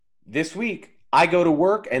This week, I go to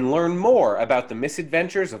work and learn more about the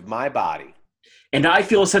misadventures of my body. And I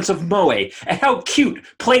feel a sense of moe at how cute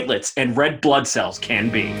platelets and red blood cells can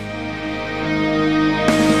be.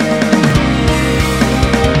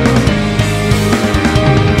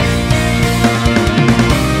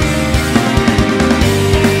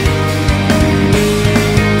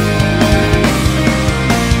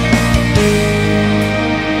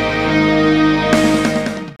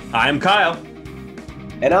 I'm Kyle.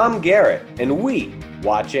 And I'm Garrett, and we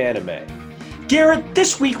watch anime. Garrett,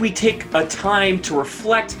 this week we take a time to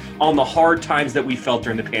reflect on the hard times that we felt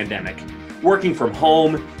during the pandemic. Working from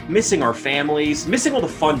home, missing our families, missing all the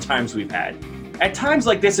fun times we've had. At times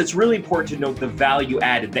like this, it's really important to note the value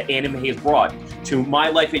added that anime has brought to my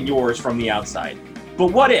life and yours from the outside.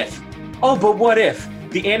 But what if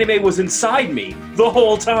the anime was inside me the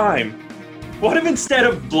whole time? What if instead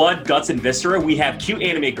of blood, guts, and viscera, we have cute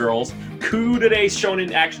anime girls, kudere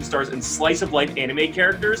shonen action stars, and slice-of-life anime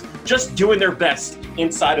characters just doing their best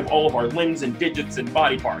inside of all of our limbs and digits and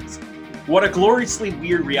body parts? What a gloriously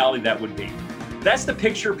weird reality that would be. That's the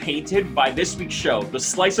picture painted by this week's show, the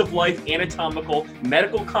slice-of-life anatomical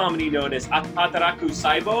medical comedy known as Hataraku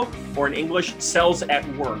Saibo, or in English, Cells at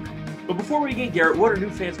Work. But before we begin, Garrett, what are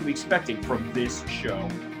new fans going to be expecting from this show?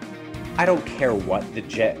 I don't care what the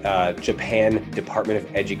Japan Department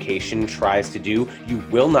of Education tries to do. You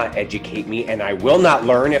will not educate me, and I will not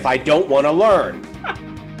learn if I don't want to learn.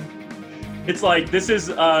 It's like this is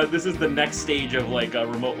the next stage of like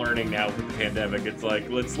remote learning now with the pandemic. It's like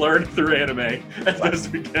let's learn through anime as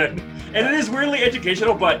best we can, and it is weirdly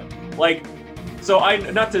educational. But like, so I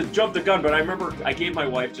not to jump the gun, but I remember I gave my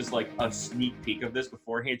wife just like a sneak peek of this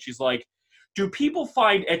beforehand. She's like, do people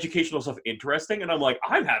find educational stuff interesting? And I'm like,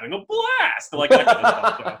 I'm having a blast. Like that kind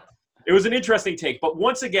of stuff. So it was an interesting take. But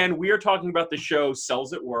once again, we are talking about the show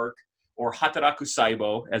Cells at Work, or Hataraku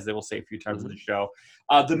Saibo, as they will say a few times in the show.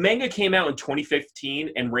 The manga came out in 2015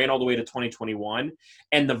 and ran all the way to 2021.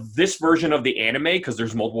 And this version of the anime, because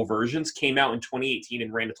there's multiple versions, came out in 2018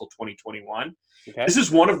 and ran until 2021. Okay. This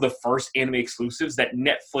is one of the first anime exclusives that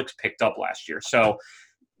Netflix picked up last year. So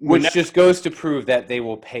which just goes to prove that they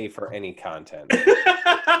will pay for any content.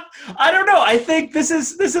 I don't know. I think this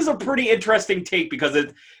is a pretty interesting take because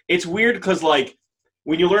it's weird because like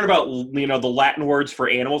when you learn about the Latin words for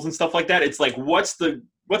animals and stuff like that, it's like what's the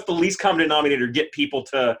least common denominator to get people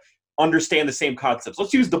to understand the same concepts?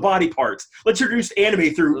 Let's use the body parts. Let's introduce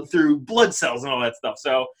anime through blood cells and all that stuff.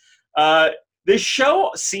 So this show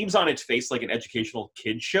seems on its face like an educational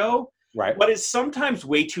kid show. Right. But it's sometimes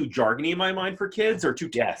way too jargony in my mind for kids or too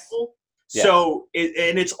technical. Yes. So,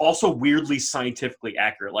 and it's also weirdly scientifically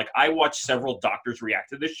accurate. Like, I watched several doctors react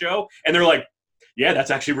to this show, and they're like, yeah,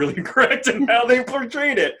 that's actually really correct in how they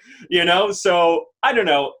portrayed it. So I don't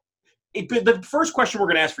know. The first question we're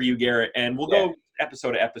going to ask for you, Garrett, and we'll go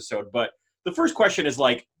episode to episode, but the first question is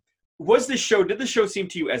like, did the show seem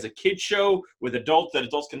to you as a kid show with adults that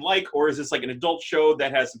adults can like, or is this like an adult show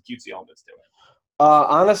that has some cutesy elements to it?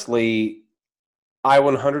 Honestly, I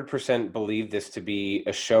 100% believe this to be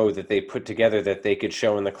a show that they put together that they could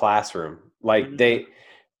show in the classroom. Like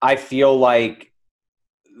I feel like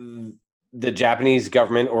the Japanese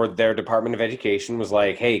government or their Department of Education was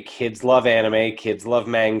like, hey, kids love anime, kids love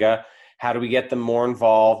manga. How do we get them more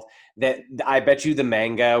involved? That I bet you the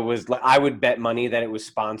manga was, I would bet money that it was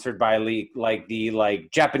sponsored by the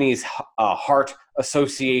Japanese Heart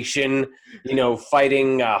Association,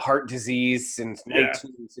 fighting heart disease since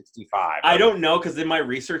 1965. I don't know, because in my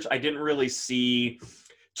research, I didn't really see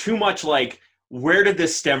too much like, where did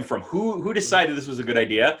this stem from? Who decided this was a good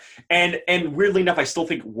idea? And weirdly enough, I still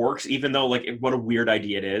think it works, even though like what a weird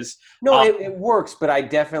idea it is. No, it works, but I'm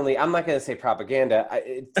not going to say propaganda.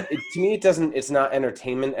 To me, it's not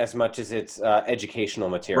entertainment as much as it's educational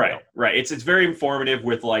material. Right. It's very informative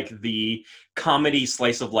with like the comedy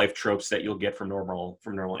slice of life tropes that you'll get from normal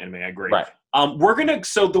anime. I agree. Right.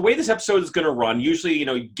 So the way this episode is going to run, usually,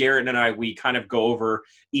 Garrett and I, we kind of go over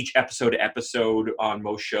each episode to episode on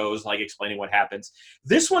most shows, like explaining what happens.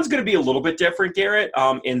 This one's going to be a little bit different, Garrett,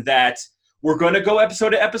 in that we're going to go episode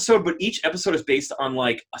to episode, but each episode is based on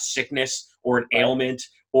like a sickness or an ailment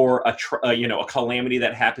or a calamity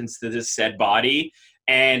that happens to this said body.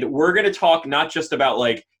 And we're going to talk not just about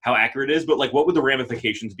like how accurate it is, but like what would the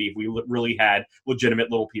ramifications be if we really had legitimate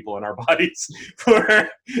little people in our bodies for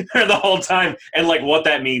the whole time, and like what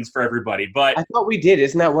that means for everybody. But I thought we did.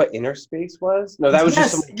 Isn't that what Inner Space was? No, that was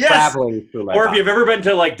just someone traveling through my body. Or if you've ever been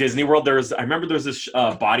to like Disney World, I remember there was this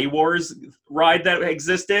Body Wars ride that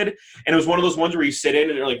existed, and it was one of those ones where you sit in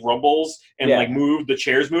and it like rumbles and like the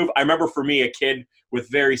chairs move. I remember for me, a kid with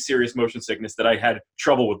very serious motion sickness that I had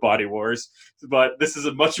trouble with Body Wars. But this is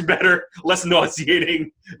a much better, less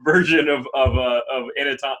nauseating version of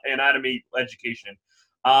anatomy education.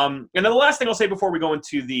 And then the last thing I'll say before we go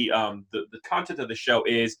into the content of the show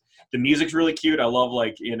is the music's really cute. I love,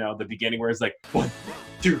 like, you know, the beginning where it's like 1,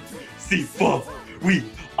 2, 3, 4, we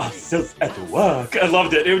are still at work. I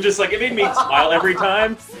loved it. It was just like, it made me smile every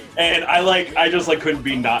time, and I just like couldn't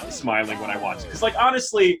be not smiling when I watched it. Because, like,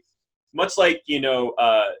 honestly, much like, you know,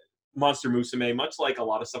 Monster Musume, much like a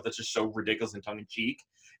lot of stuff that's just so ridiculous and tongue in cheek,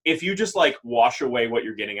 if you just like wash away what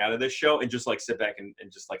you're getting out of this show and just like sit back and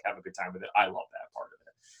just like have a good time with it, I love that part of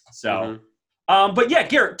it. So, but yeah,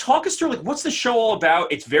 Garrett, talk us through, like, what's the show all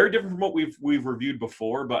about? It's very different from what we've reviewed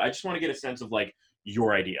before, but I just want to get a sense of like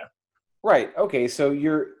your idea. Right. Okay. So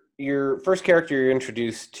your first character you're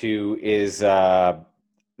introduced to is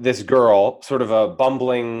this girl, sort of a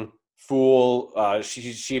bumbling fool.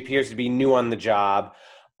 She appears to be new on the job,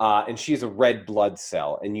 and she's a red blood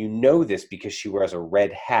cell, and you know this because she wears a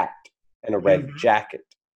red hat and a red jacket.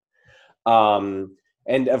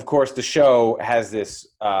 And of course, the show has this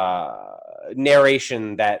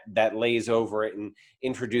narration that lays over it and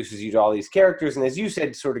introduces you to all these characters, and as you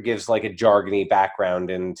said, sort of gives like a jargony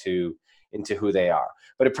background into who they are.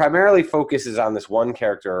 But it primarily focuses on this one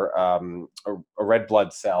character, a red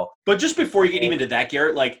blood cell. But just before you get even to that,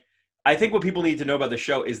 Garrett, like, I think what people need to know about the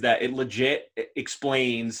show is that it legit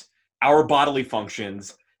explains our bodily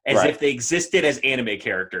functions as if they existed as anime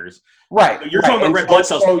characters. Right. So you're talking about red blood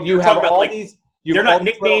cells. So you have all like, these. They're not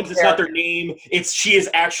nicknames. It's not their name. She is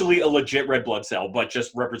actually a legit red blood cell, but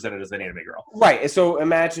just represented as an anime girl. Right. So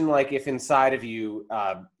imagine, like, if inside of you,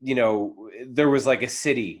 you know, there was like a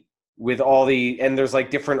city with all and there's like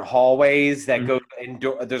different hallways that go, and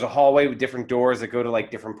there's a hallway with different doors that go to like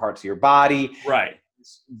different parts of your body. Right.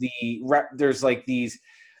 There's like these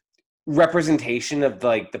representation of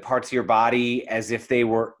like the parts of your body as if they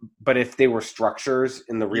were, but if they were structures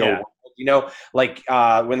in the real world. You know, like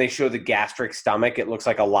when they show the gastric stomach, it looks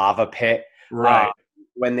like a lava pit. Right.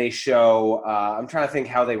 When they show, I'm trying to think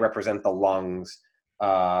how they represent the lungs.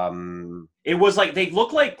 It was like, they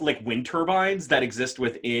look like wind turbines that exist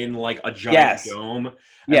within like a giant dome.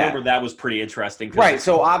 I remember that was pretty interesting. Right.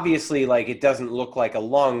 So obviously, like, it doesn't look like a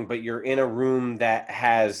lung, but you're in a room that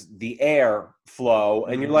has the air flow,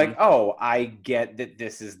 and you're like, oh, I get that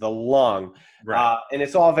this is the lung. Right. And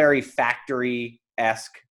it's all very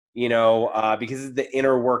factory-esque. You know, because it's the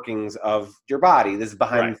inner workings of your body. This is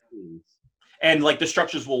behind the scenes. And like the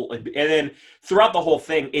structures and then throughout the whole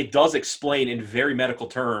thing, it does explain in very medical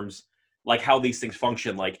terms, like how these things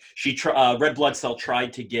function. Like red blood cell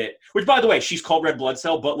tried to get, which by the way, she's called red blood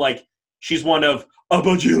cell, but like she's one of a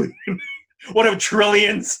bajillion, one of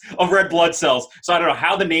trillions of red blood cells. So I don't know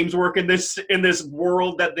how the names work in this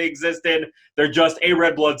world that they exist in. They're just a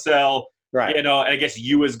red blood cell. Right. You know, I guess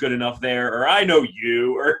you is good enough there, or I know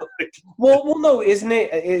you, or like. Well, no, isn't it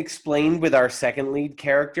explained with our second lead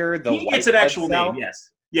character? He gets an actual name,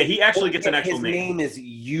 yes. Yeah, he actually gets an actual name. His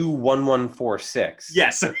name is U1146.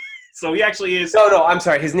 Yes. So he actually is. No, I'm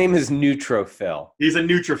sorry. His name is Neutrophil. He's a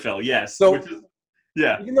neutrophil, yes. So,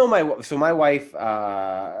 even though my wife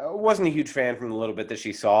wasn't a huge fan from the little bit that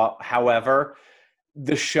she saw. However,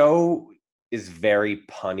 the show is very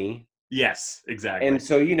punny. Yes, exactly. And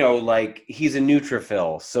so, you know, like, he's a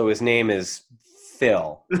neutrophil, so his name is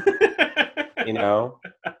Phil. You know?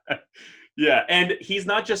 Yeah, and he's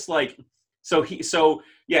not just like so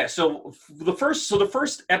the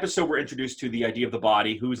first episode we're introduced to the idea of the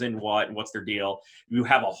body, who's in what and what's their deal. You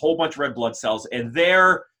have a whole bunch of red blood cells, and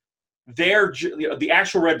the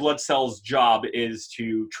actual red blood cell's job is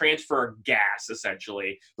to transfer gas,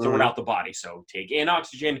 essentially, throughout the body. So take in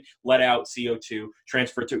oxygen, let out CO2,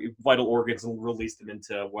 transfer it to vital organs, and release them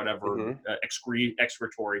into whatever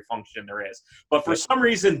excretory function there is. But for some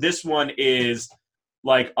reason, this one is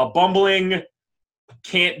like a bumbling,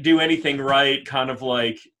 can't do anything right, kind of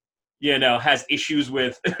like, you know, has issues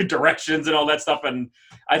with directions and all that stuff. And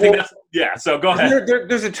I think so go ahead.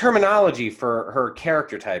 There's a terminology for her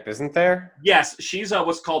character type, isn't there? Yes, she's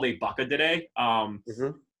what's called a bakadere.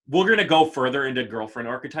 We're going to go further into girlfriend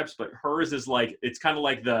archetypes, but hers is like, it's kind of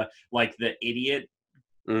like the idiot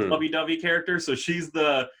lovey-dovey character. So she's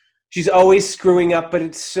always screwing up, but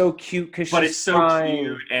it's so cute because she's trying.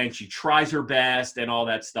 Cute, and she tries her best and all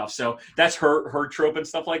that stuff. So that's her trope and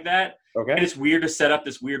stuff like that. Okay. And it's weird to set up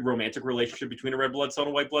this weird romantic relationship between a red blood cell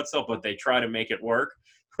and a white blood cell, but they try to make it work,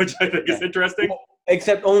 which I think is interesting. Well,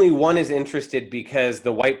 except only one is interested because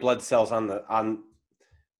the white blood cells on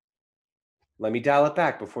let me dial it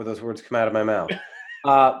back before those words come out of my mouth.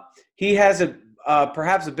 He has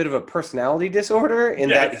perhaps a bit of a personality disorder in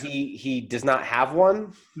that Yes. he does not have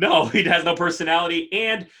one. No, he has no personality.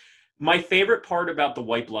 And my favorite part about the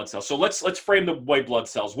white blood cells. So let's frame the white blood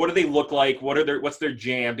cells. What do they look like? What's their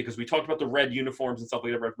jam? Because we talked about the red uniforms and stuff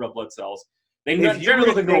like that, red blood cells. They If you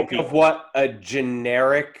generally were look to like normal think of people. what a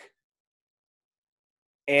generic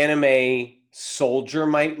anime soldier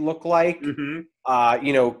might look like,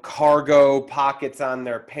 Mm-hmm. cargo pockets on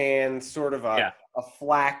their pants, sort of Yeah. a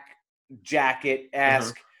flak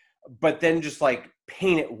jacket-esque, but then just like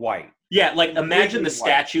paint it white. Yeah, like imagine the Completely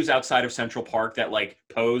white. statues outside of Central Park that like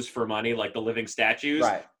pose for money, like the living statues.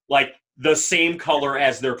 Right. Like the same color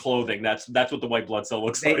as their clothing. That's what the white blood cell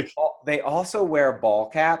looks like. They also wear ball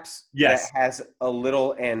caps Yes. that has a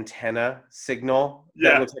little antenna signal Yeah.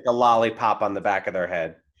 that looks like a lollipop on the back of their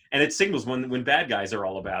head. And it signals when bad guys are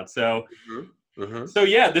all about. So Mm-hmm. so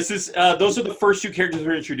yeah, this is those are the first two characters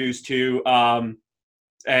we're introduced to.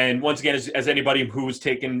 And once again, as anybody who's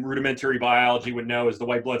taken rudimentary biology would know, is the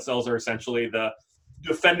white blood cells are essentially the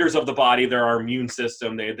defenders of the body. They're our immune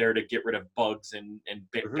system. They're there to get rid of bugs and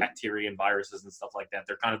bacteria and viruses and stuff like that.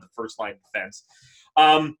 They're kind of the first line of defense.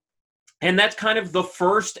 And that's kind of the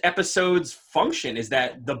first episode's function, is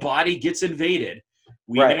that the body gets invaded.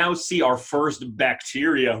 We now see our first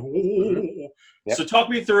bacteria. Yep. So talk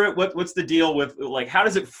me through it. What's the deal with, like, how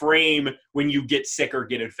does it frame when you get sick or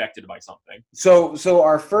get infected by something? So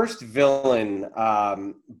our first villain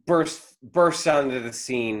bursts onto the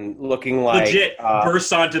scene looking like legit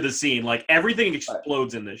bursts onto the scene. Like everything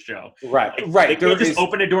explodes in this show. Right. They can't just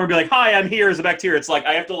open a door and be like, "Hi, I'm here as a bacteria." It's like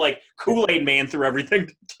I have to like Kool-Aid Man through everything.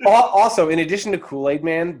 Also, in addition to Kool-Aid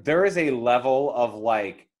Man, there is a level of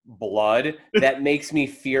like blood that makes me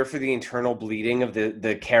fear for the internal bleeding of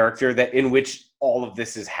the character that in which all of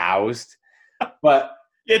this is housed. But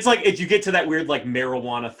it's like if you get to that weird like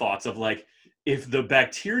marijuana thoughts of like, if the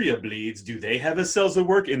bacteria bleeds, do they have a cells that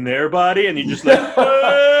work in their body? And you just like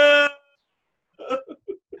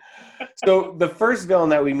So the first villain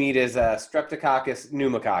that we meet is Streptococcus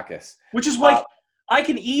pneumococcus, which is like I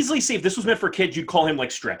can easily see if this was meant for kids, you'd call him like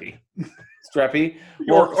Streppy. Streppy,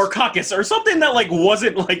 or coccus, or something that like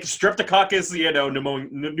wasn't like Streptococcus,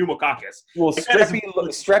 pneumococcus. Well,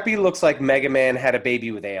 Streppy looks like Mega Man had a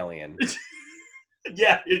baby with Alien.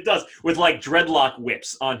 Yeah, it does, with like dreadlock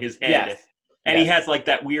whips on his head. Yes. And he has like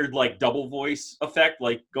that weird like double voice effect,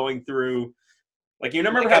 like going through. Like you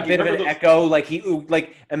remember like a bit of an echo.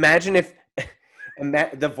 Like imagine if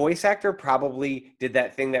the voice actor probably did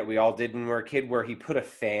that thing that we all did when we were a kid, where he put a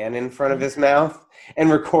fan in front of his mouth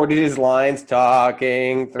and recorded his lines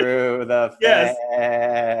talking through the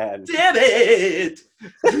fan. Damn it!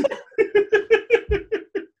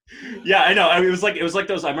 Yeah, I know. I mean, it was like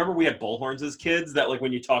those. I remember we had bullhorns as kids that like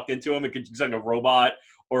when you talked into them, it could sound like a robot,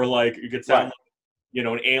 or like you could sound like,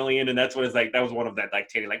 an alien, and that's what it's like. That was one of that like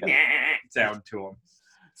tiny like sound to him.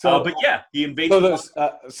 So, but yeah, he invades.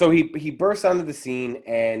 So he bursts onto the scene,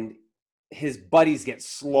 and his buddies get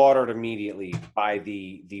slaughtered immediately by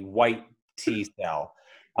the white T cell,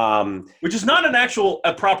 which is not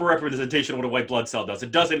a proper representation of what a white blood cell does.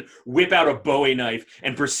 It doesn't whip out a Bowie knife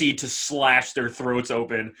and proceed to slash their throats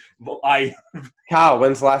open. Kyle,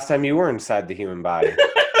 when's the last time you were inside the human body?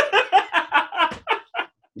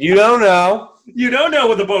 You don't know. You don't know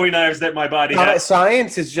with the Bowie knives that my body has.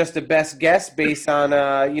 Science is just a best guess based on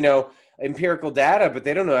empirical data, but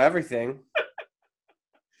they don't know everything.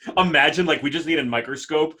 Imagine, like, we just need a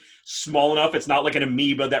microscope small enough. It's not like an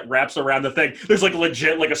amoeba that wraps around the thing. There's like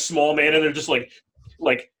legit like a small man, and they're just like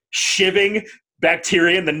shivving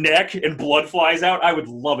bacteria in the neck, and blood flies out. I would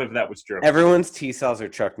love if that was true. Everyone's T cells are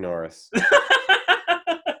Chuck Norris.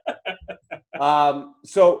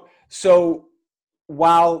 So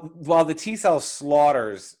while the T cell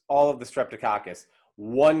slaughters all of the Streptococcus,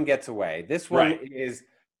 one gets away. This one is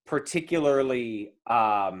particularly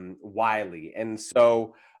wily, and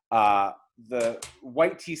so the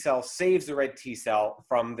white T cell saves the red T cell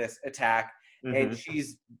from this attack, and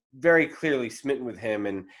she's very clearly smitten with him,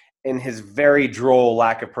 and in his very droll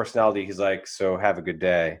lack of personality, he's like, "So have a good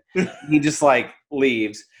day." He just like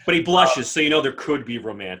leaves, but he blushes, so there could be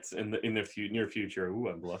romance in the near future. Ooh,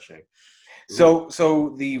 I'm blushing.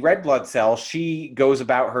 So the red blood cell, she goes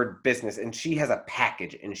about her business, and she has a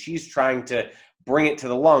package, and she's trying to bring it to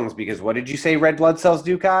the lungs, because what did you say red blood cells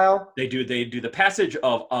do, Kyle? They do the passage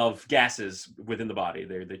of gases within the body.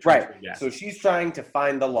 They transfer gases. So she's trying to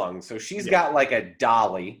find the lungs. So she's got like a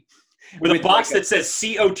dolly with a box that says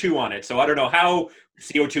CO2 on it. So I don't know how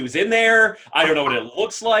CO2 is in there. I don't know what it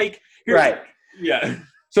looks like. Yeah.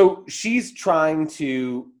 So she's trying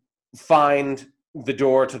to find the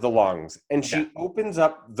door to the lungs, and she opens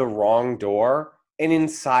up the wrong door, and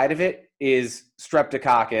inside of it is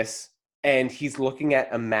Streptococcus, and he's looking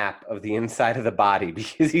at a map of the inside of the body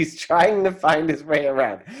because he's trying to find his way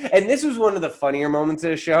around. And this was one of the funnier moments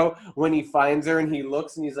of the show when he finds her and he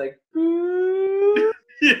looks and he's like,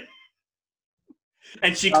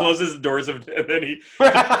 and she closes the doors of him, and he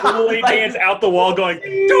totally hands out the wall going,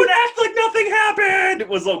 "Don't act like nothing happened." It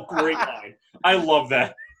was a great line. I love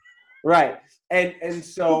that. Right. And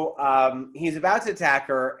so he's about to attack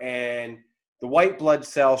her, and the white blood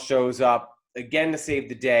cell shows up again to save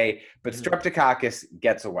the day, but Streptococcus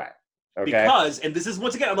gets away. Okay. Because, and this is,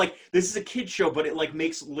 once again, I'm like, this is a kid's show, but it like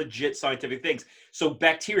makes legit scientific things. So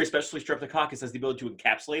bacteria, especially Streptococcus, has the ability to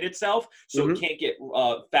encapsulate itself, so it can't get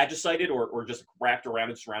phagocyted or just wrapped around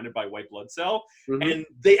and surrounded by white blood cell. And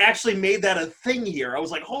they actually made that a thing here. I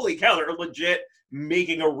was like, holy cow, they're legit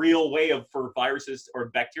making a real way for viruses or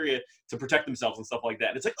bacteria to protect themselves and stuff like that.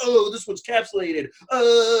 And it's like, oh, this one's capsulated.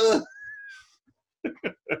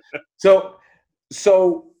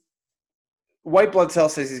 So white blood cell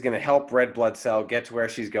says he's going to help red blood cell get to where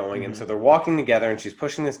she's going. And so they're walking together and she's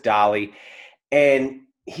pushing this dolly and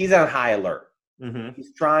he's on high alert.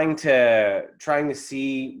 He's trying to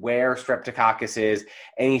see where Streptococcus is,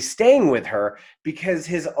 and he's staying with her because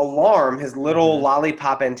his alarm, his little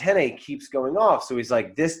lollipop antennae keeps going off. So he's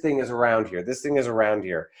like, this thing is around here. This thing is around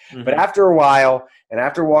here. But after a while, and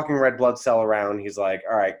after walking red blood cell around, he's like,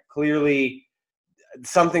 all right, clearly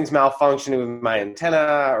something's malfunctioning with my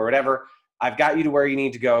antenna or whatever. I've got you to where you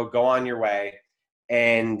need to go. Go on your way.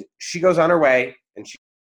 And she goes on her way, and she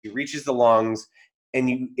reaches the lungs,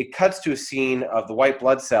 and it cuts to a scene of the white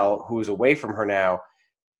blood cell who is away from her now,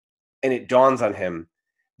 and it dawns on him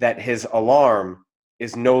that his alarm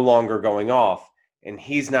is no longer going off, and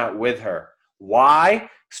he's not with her. Why?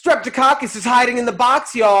 Streptococcus is hiding in the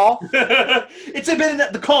box, y'all. It's a bit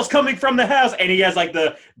that the call's coming from the house, and he has like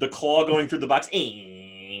the claw going through the box.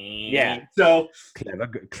 Yeah. So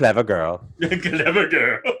clever girl. Clever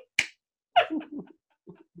girl.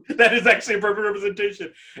 That is actually a perfect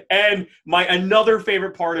representation. And my another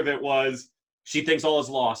favorite part of it was she thinks all is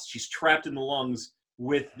lost. She's trapped in the lungs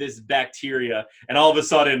with this bacteria, and all of a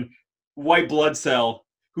sudden, white blood cell,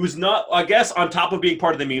 who's not, I guess, on top of being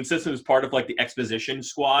part of the immune system, is part of like the exposition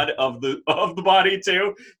squad of the body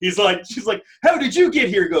too. She's like, how did you get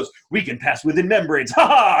here? He goes, we can pass within membranes. Ha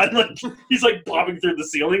ha! And like he's like bobbing through the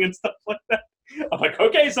ceiling and stuff like that. I'm like,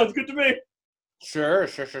 okay, sounds good to me. Sure.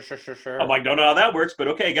 I'm like, don't know how that works, but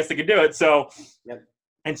okay, I guess they can do it. So,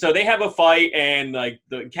 and so they have a fight, and like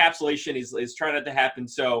the encapsulation is trying not to happen.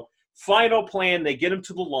 So, final plan, they get him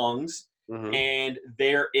to the lungs, and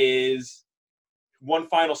there is one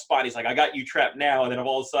final spot. He's like, I got you trapped now. And then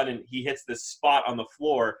all of a sudden, he hits this spot on the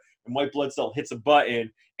floor, and white blood cell hits a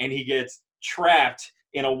button, and he gets trapped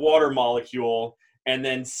in a water molecule, and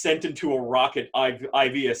then sent into a rocket IV,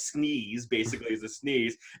 a sneeze, basically is a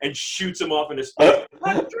sneeze, and shoots him off into space.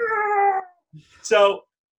 So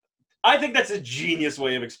I think that's a genius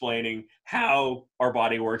way of explaining how our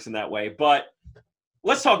body works in that way. But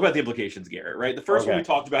let's talk about the implications, Garrett, right? The first one we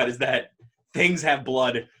talked about is that things have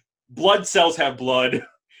blood. Blood cells have blood.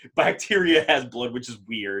 Bacteria has blood, which is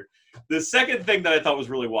weird. The second thing that I thought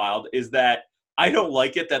was really wild is that I don't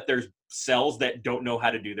like it that there's cells that don't know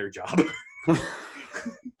how to do their job.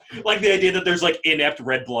 Like the idea that there's like inept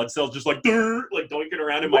red blood cells just like doinking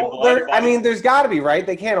around in my blood. I mean, there's got to be, right?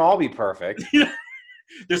 They can't all be perfect.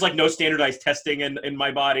 There's like no standardized testing in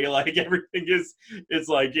my body. Like everything is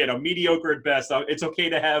like, you know, mediocre at best. It's okay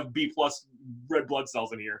to have B+ red blood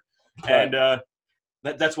cells in here. Right. And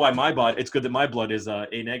that's why it's good that my blood is A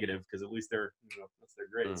negative, because at least they're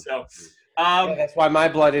great. So that's why my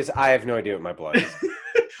blood is, I have no idea what my blood is.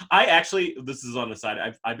 I actually, this is on the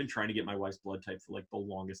side, I've been trying to get my wife's blood type for like the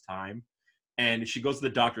longest time, and she goes to the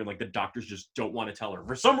doctor, and like the doctors just don't want to tell her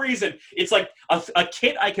for some reason. It's like a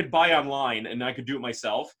kit I could buy online and I could do it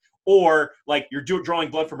myself, or like you're drawing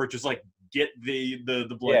blood from her, just like get the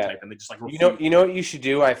blood type, and they just like refuse. You know what you should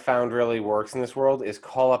do, I found really works in this world, is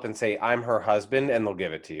call up and say, I'm her husband, and they'll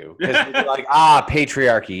give it to you. Because you're like,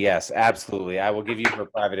 patriarchy, yes, absolutely, I will give you her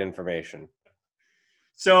private information.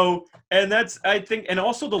 So, and that's, I think, and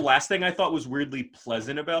also the last thing I thought was weirdly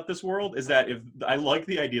pleasant about this world is that I like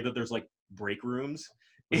the idea that there's like break rooms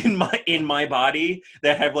in my body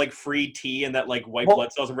that have like free tea, and that like white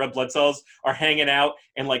blood cells and red blood cells are hanging out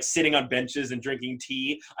and like sitting on benches and drinking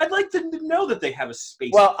tea. I'd like to know that they have a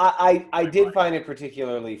space. Well, I did find it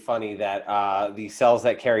particularly funny that the cells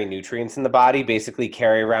that carry nutrients in the body basically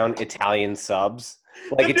carry around Italian subs.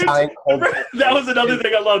 Like Italian cold. That was another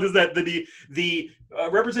thing I loved, is that the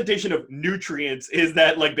representation of nutrients is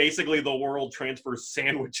that like basically the world transfers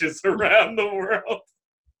sandwiches around the world.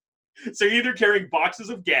 So you're either carrying boxes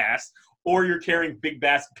of gas or you're carrying big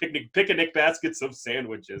picnic baskets of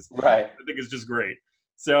sandwiches. Right. I think it's just great.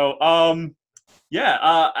 So,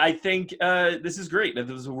 I think this is great. This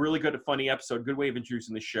was a really good, funny episode. Good way of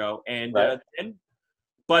introducing the show.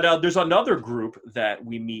 But there's another group that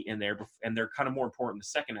we meet in there, and they're kind of more important in the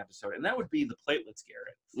second episode, and that would be the platelets,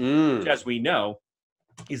 Garrett. Which, as we know,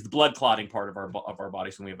 is the blood clotting part of our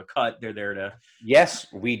bodies. When we have a cut, they're there to. Yes,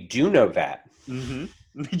 we do know that. Mm-hmm.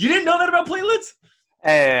 You didn't know that about platelets?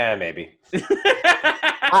 Maybe.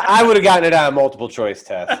 I would have gotten it on a multiple choice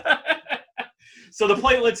test. So the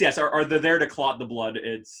platelets, yes, are there to clot the blood.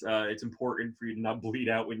 It's important for you to not bleed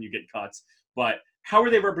out when you get cuts. But how are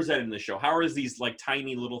they represented in the show? How are these like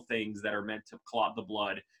tiny little things that are meant to clot the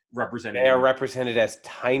blood represented? They are represented as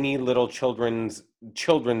tiny little children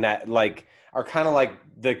that like are kind of like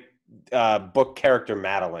the book character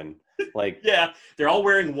Madeline. Like yeah, they're all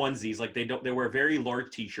wearing onesies. Like they wear very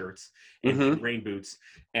large T-shirts and rain boots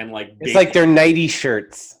and like it's like they're nighty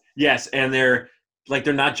shirts. Yes, and they're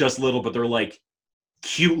not just little, but they're like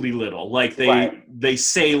cutely little. Like they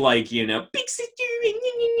say like, you know, big sister,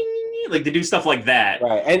 like they do stuff like that.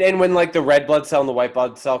 Right. And when like the red blood cell and the white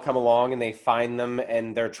blood cell come along and they find them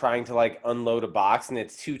and they're trying to like unload a box and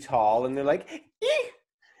it's too tall and they're like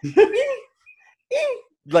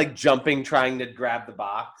like jumping trying to grab the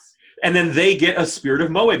box. And then they get a spirit of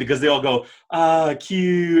Moe because they all go,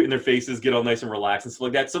 cute, and their faces get all nice and relaxed and stuff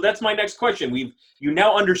like that. So that's my next question. You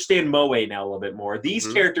now understand Moe now a little bit more.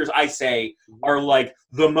 These characters, I say, are like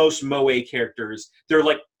the most Moe characters. They're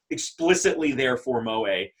like explicitly there for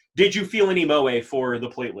Moe. Did you feel any Moe for the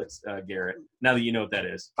platelets, Garrett, now that you know what that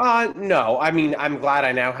is? No. I mean, I'm glad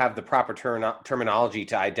I now have the proper terminology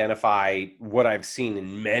to identify what I've seen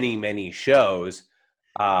in many, many shows.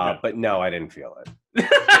 But no, I didn't feel it.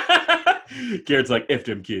 Garrett's like, if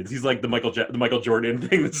them kids. He's like the Michael Jordan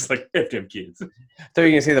thing that's like, if them kids. I thought you were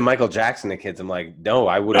going to say the Michael Jackson the kids. I'm like, no,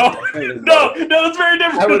 I would have. No, that's very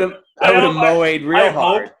different. I would have Moe'd real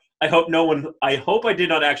hard. I hope I did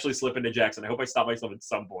not actually slip into Jackson. I hope I stopped myself at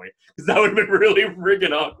some point because that would have been really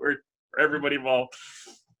friggin' awkward for everybody involved.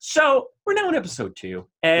 So we're now in episode 2,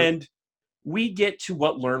 and we get to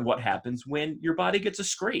learn what happens when your body gets a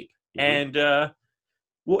scrape. And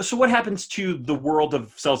so what happens to the world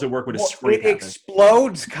of cells that work when a scrape happens? It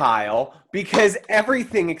explodes, Kyle, because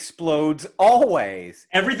everything explodes always.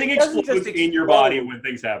 Everything explodes in your body when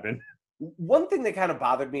things happen. One thing that kind of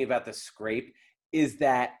bothered me about the scrape is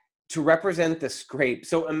that to represent the scrape,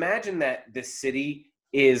 so imagine that the city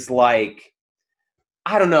is like,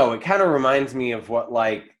 I don't know, it kind of reminds me of what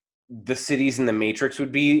like the cities in the Matrix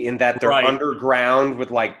would be, in that they're underground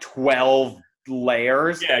with like 12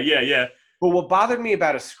 layers. Yeah. But what bothered me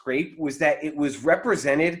about a scrape was that it was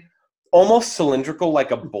represented almost cylindrical, like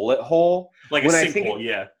a bullet hole. Like a sinkhole,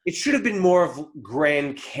 yeah. It should have been more of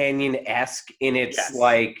Grand Canyon-esque in its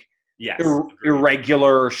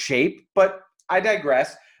irregular shape. But I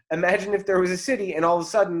digress. Imagine if there was a city and all of a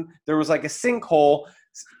sudden there was like a sinkhole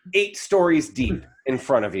 8 stories deep in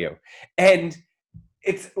front of you. And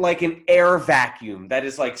it's like an air vacuum that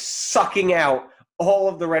is like sucking out all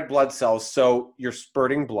of the red blood cells. So you're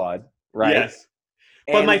spurting blood. Right. Yes.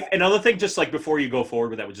 But another thing, just like before you go forward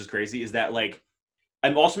with that, which is crazy, is that like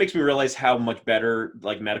it also makes me realize how much better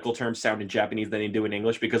like medical terms sound in Japanese than they do in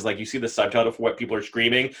English, because like you see the subtitle for what people are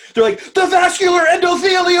screaming, they're like the vascular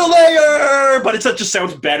endothelial layer, but it just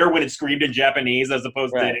sounds better when it's screamed in Japanese as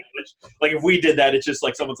opposed to in English. Like if we did that, it's just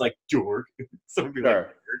like someone's like Jorg. Someone would be like,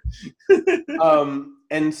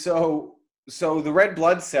 and so the red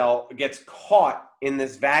blood cell gets caught in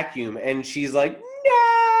this vacuum, and she's like,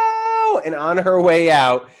 no. And on her way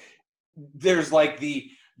out, there's like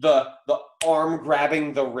the arm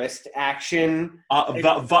grabbing the wrist action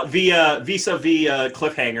vis-a-vis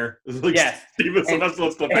cliffhanger. Yes, Steven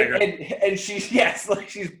Sylvester's cliffhanger. And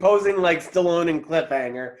she's posing like Stallone in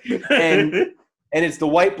Cliffhanger, and it's the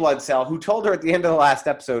white blood cell who told her at the end of the last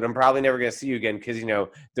episode, "I'm probably never going to see you again because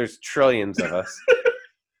there's trillions of us."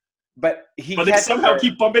 But they somehow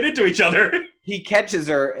keep bumping into each other. He catches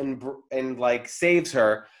her and like saves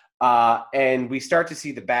her. And we start to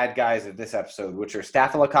see the bad guys of this episode, which are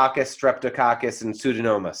Staphylococcus, Streptococcus, and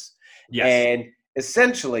Pseudomonas. Yes. And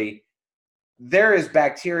essentially, there is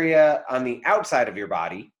bacteria on the outside of your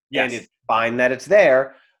body, and it's fine that it's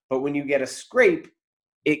there, but when you get a scrape,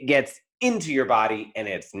 it gets into your body, and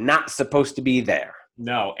it's not supposed to be there.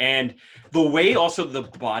 No, and the way also the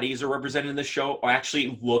bodies are represented in the show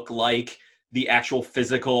actually look like the actual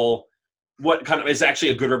physical, what kind of is actually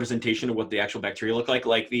a good representation of what the actual bacteria look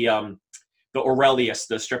like the Aurelius,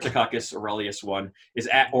 the Streptococcus aureus one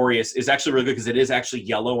aureus is actually really good because it is actually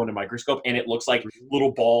yellow on a microscope and it looks like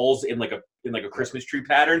little balls in like a Christmas tree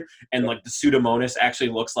pattern, and like the Pseudomonas actually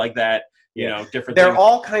looks like that. You know, different. They're things.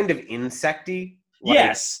 all kind of insecty.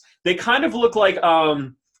 Yes, they kind of look like.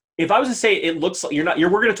 If I was to say, it looks like we're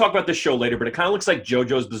going to talk about this show later, but it kind of looks like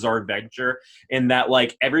JoJo's Bizarre Adventure in that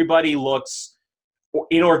like everybody looks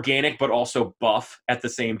inorganic but also buff at the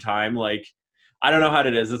same time. Like, I don't know how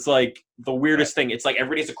it is. It's like the weirdest thing. It's like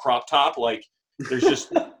everybody's a crop top. Like there's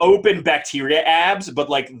just open bacteria abs, but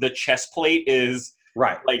like the chest plate is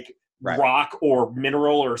like rock or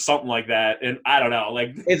mineral or something like that. And I don't know.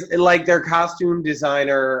 Like it's like their costume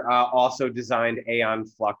designer also designed Aeon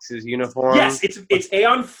Flux's uniform. Yes, it's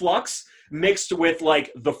Aeon Flux mixed with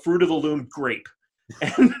like the Fruit of the Loom grape.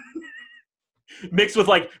 And mixed with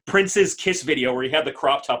like Prince's Kiss video where he had the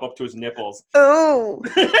crop top up to his nipples. Oh.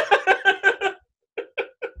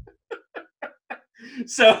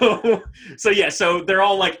 So they're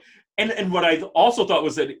all like, and what I also thought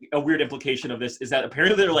was a weird implication of this is that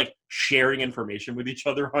apparently they're like sharing information with each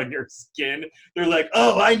other on your skin. They're like,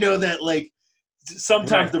 oh, I know that like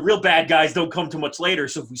sometimes the real bad guys don't come too much later,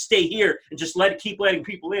 so if we stay here and just keep letting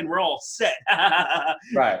people in, we're all set.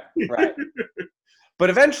 Right. But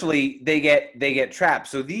eventually they get trapped.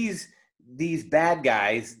 So these bad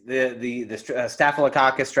guys, the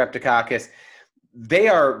Staphylococcus, Streptococcus, they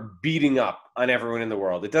are beating up on everyone in the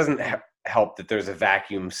world. It doesn't help that there's a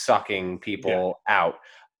vacuum sucking people out.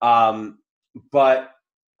 But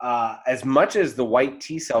as much as the white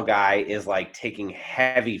T cell guy is like taking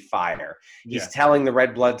heavy fire, he's telling the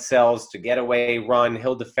red blood cells to get away, run,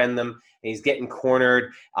 he'll defend them, and he's getting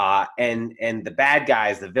cornered. And the bad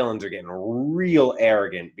guys, the villains, are getting real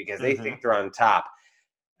arrogant because they think they're on top.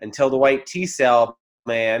 Until the white T cell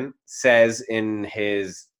man says in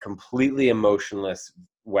his completely emotionless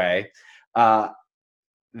way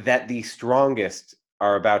that the strongest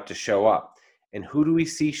are about to show up. And who do we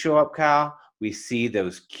see show up, Kyle? We see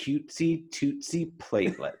those cutesy tootsie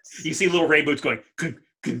platelets. You see little Ray Boots going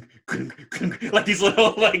like these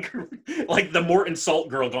little like the Morton Salt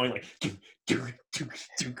girl going like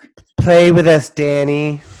play with us,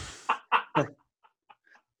 Danny.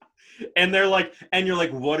 And they're like, and you're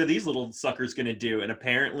like, what are these little suckers gonna do? And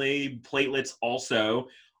apparently platelets also,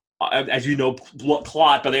 as you know,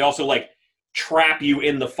 clot, but they also like trap you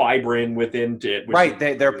in the fibrin within it. Right,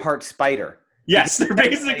 they're part spider. Yes, they're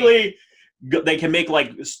basically. They can make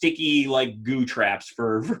like sticky like goo traps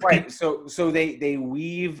for right. So they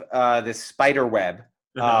weave this spider web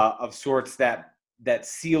of sorts that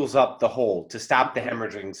seals up the hole to stop the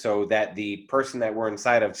hemorrhaging, so that the person that we're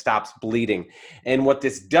inside of stops bleeding. And what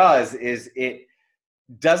this does is it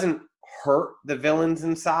doesn't hurt the villains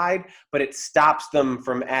inside, but it stops them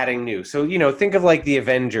from adding new. So, think of like the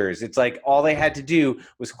Avengers. It's like all they had to do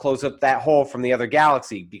was close up that hole from the other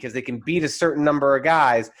galaxy, because they can beat a certain number of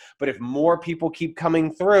guys, but if more people keep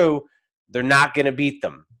coming through, they're not going to beat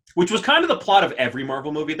them. Which was kind of the plot of every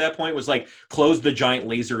Marvel movie at that point, was like close the giant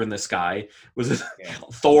laser in the sky. Was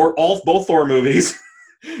Thor, both Thor movies,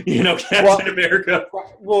 Captain America.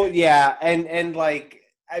 Well, yeah, and like,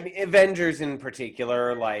 I mean, Avengers in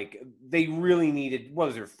particular, like, they really needed, what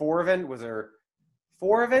was there, four Avengers? Was there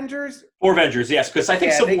 4 Avengers? 4 Avengers, yes, because I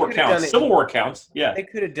think Civil War counts. Civil War counts, yeah. They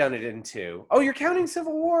could have done it in 2. Oh, you're counting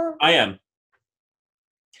Civil War? I am.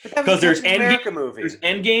 Because there's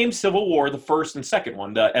Endgame, Civil War, the first and second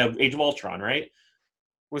one, the Age of Ultron, right?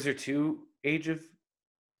 Was there 2 Age of...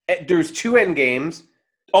 There's 2 Endgames.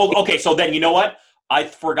 Oh, okay, so then, you know what? I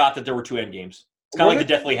forgot that there were 2 Endgames. It's kind of like the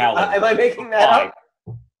Deathly Hallows. Am I making that up?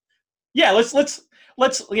 Yeah, let's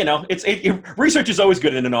research is always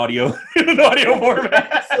good in an audio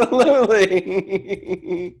format.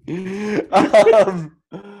 Absolutely.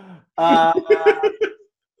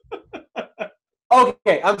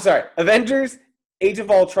 Okay, I'm sorry. Avengers, Age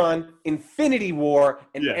of Ultron, Infinity War,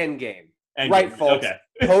 and Endgame. Right, folks. Okay.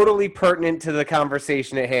 Totally pertinent to the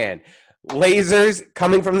conversation at hand. Lasers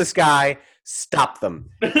coming from the sky, stop them.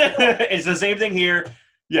 It's the same thing here.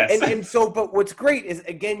 Yes. And so, but what's great is,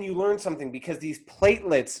 again, you learn something, because these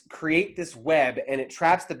platelets create this web and it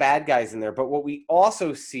traps the bad guys in there. But what we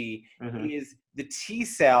also see is the T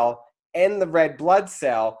cell and the red blood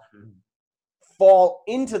cell fall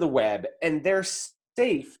into the web, and they're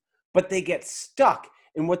safe, but they get stuck.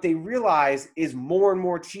 And what they realize is more and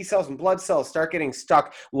more T cells and blood cells start getting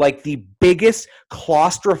stuck, like the biggest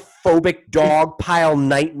claustrophobic dog pile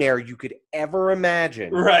nightmare you could ever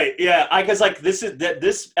imagine. Right, yeah. Because like this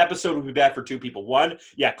episode would be bad for 2 people. One,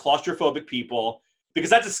 claustrophobic people, because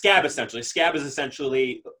that's a scab essentially. Scab is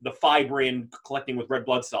essentially the fibrin collecting with red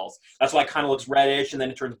blood cells. That's why it kind of looks reddish, and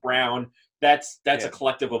then it turns brown. That's a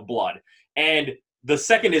collective of blood. And the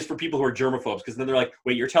second is for people who are germaphobes, because then they're like,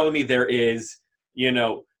 wait, you're telling me there is,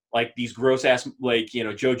 like these gross ass, like,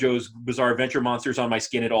 JoJo's Bizarre Adventure monsters on my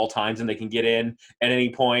skin at all times, and they can get in at any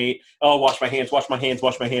point. Oh, wash my hands, wash my hands,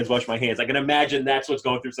 wash my hands, wash my hands. I can imagine that's what's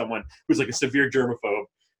going through someone who's like a severe germaphobe.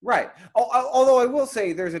 Right. Although I will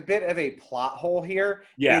say there's a bit of a plot hole here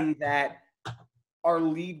in that our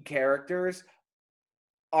lead characters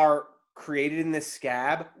are created in this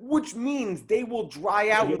scab, which means they will dry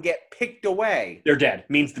out and get picked away. They're dead.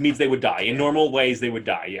 Means they would die. In normal ways, they would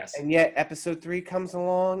die, yes. And yet episode 3 comes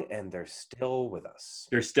along and they're still with us.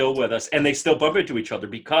 They're still with us. And they still bump into each other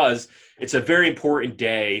because it's a very important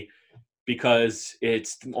day, because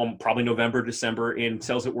it's probably November, December in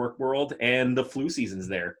Cells at Work world, and the flu season's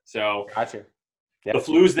there. So gotcha. Yep. The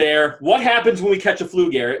flu's there. What happens when we catch a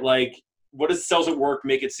flu, Garrett? Like, what does Cells at Work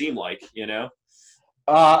make it seem like,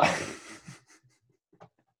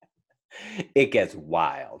 It gets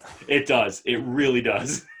wild. It does. It really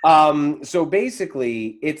does. So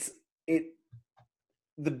basically,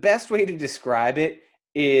 the best way to describe it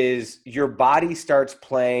is your body starts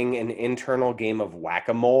playing an internal game of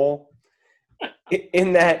whack-a-mole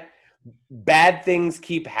in that bad things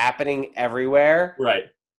keep happening everywhere. Right.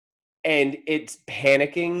 And it's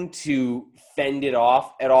panicking to fend it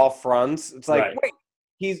off at all fronts. It's like, wait,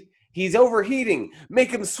 he's overheating.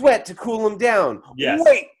 Make him sweat to cool him down. Yes.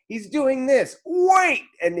 Wait, he's doing this. Wait.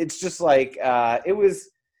 And it's just like, it was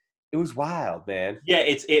wild, man. Yeah,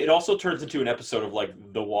 it also turns into an episode of like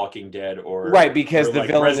The Walking Dead or because or the like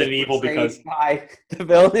villain Resident Evil, because the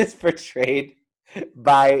villain is portrayed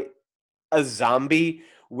by a zombie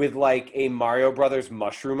with like a Mario Brothers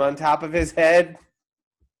mushroom on top of his head.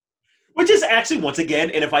 Which is actually, once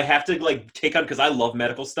again, and if I have to like take on, because I love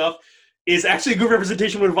medical stuff, is actually a good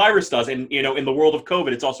representation of what a virus does. And, in the world of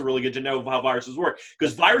COVID, it's also really good to know how viruses work.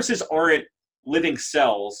 Because viruses aren't living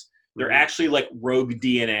cells. They're actually like rogue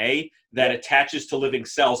DNA that attaches to living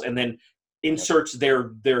cells and then inserts their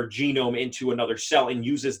genome into another cell and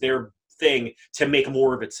uses their thing to make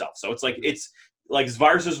more of itself. So it's like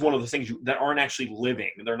viruses is one of those things that aren't actually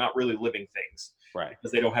living. They're not really living things. Right.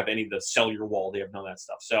 Because they don't have any of the cellular wall. They have none of that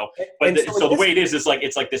stuff. So, the way it is, it's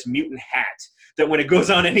like this mutant hat that when it goes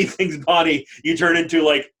on anything's body, you turn into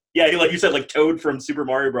like you said, like Toad from Super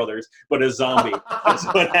Mario Brothers, but a zombie. That's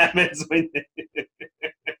what happens when.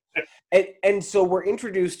 And so we're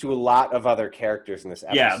introduced to a lot of other characters in this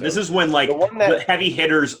episode. Yeah, this is when like the heavy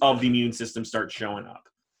hitters of the immune system start showing up.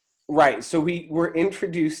 Right. So we were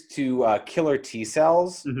introduced to killer T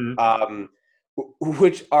cells,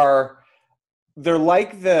 which they're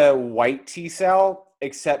like the white T cell,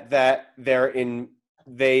 except that they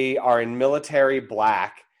are in military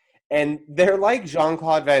black, and they're like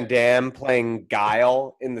Jean-Claude Van Damme playing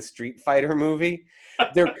Guile in the Street Fighter movie.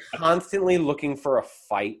 They're constantly looking for a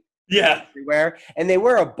fight. Yeah. Everywhere. And they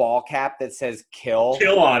wear a ball cap that says kill.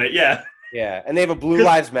 Kill on it, yeah. Yeah. And they have a Blue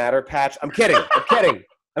Lives Matter patch. I'm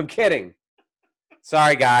kidding.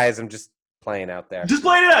 Sorry, guys. I'm just playing out there. Just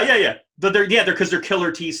playing it out, yeah. But they're because they're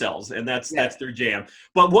killer T cells, and that's their jam.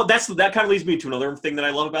 But that kind of leads me to another thing that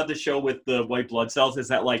I love about this show with the white blood cells is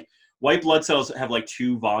that like white blood cells have like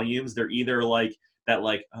two volumes. They're either like that,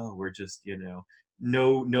 like, oh, we're just,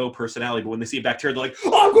 no personality. But when they see a bacteria, they're like,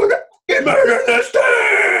 oh, I'm gonna get murdered in this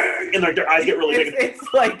thing, and like their eyes get really big.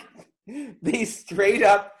 It's like they straight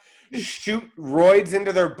up shoot roids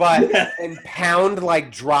into their butt and pound like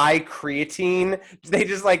dry creatine. They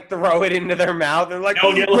just like throw it into their mouth and like,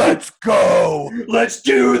 let's go, let's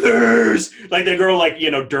do this. Like they grow like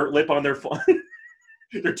dirt lip on their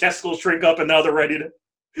their testicles shrink up, and now they're ready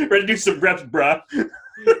to do some reps, bruh.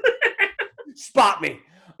 Spot me.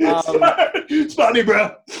 Spot me,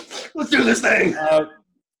 bro. Let's do this thing.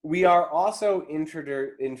 We are also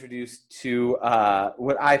introduced to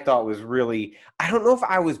what I thought was really, I don't know if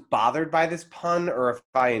I was bothered by this pun or if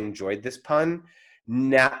I enjoyed this pun,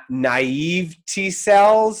 naive T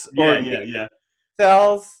cells. Yeah.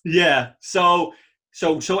 Cells. Yeah. So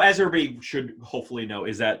as everybody should hopefully know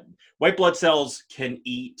is that white blood cells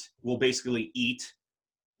will basically eat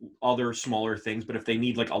other smaller things, but if they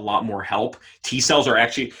need like a lot more help, T cells are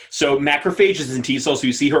actually, so macrophages and T cells, so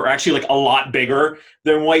you see her, are actually like a lot bigger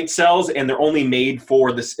than white cells, and they're only made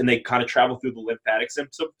for this, and they kind of travel through the lymphatic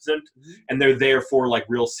symptoms, and they're there for like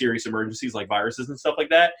real serious emergencies like viruses and stuff like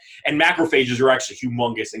that. And macrophages are actually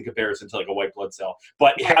humongous in comparison to like a white blood cell.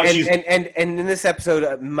 But and in this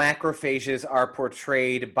episode, macrophages are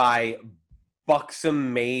portrayed by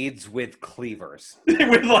buxom maids with cleavers.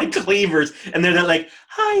 With like cleavers, and they're like,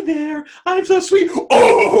 "Hi there, I'm so sweet."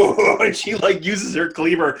 Oh, and she like uses her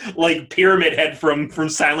cleaver like Pyramid Head from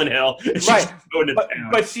Silent Hill. And she's going to town.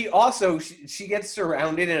 But she also she gets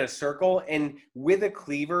surrounded in a circle, and with a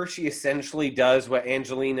cleaver, she essentially does what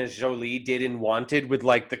Angelina Jolie did in Wanted with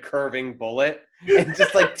like the curving bullet, and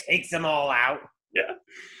just like takes them all out.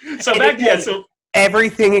 Yeah. So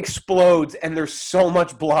everything explodes, and there's so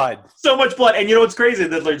much blood. So much blood. And you know what's crazy?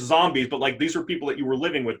 That there's zombies, but like these are people that you were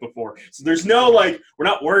living with before. So there's no like, we're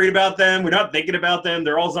not worried about them. We're not thinking about them.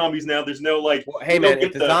 They're all zombies now. There's no like, well, hey man,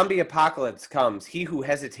 if the zombie apocalypse comes, he who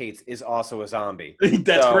hesitates is also a zombie.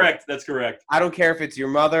 That's correct. That's correct. I don't care if it's your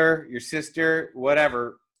mother, your sister,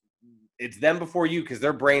 whatever. It's them before you because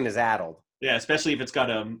their brain is addled. Yeah, especially if it's got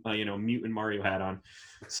a mutant Mario hat on.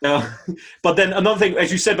 So, but then another thing,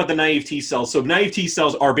 as you said about the naive T cells. So naive T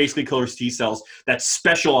cells are basically killer T cells that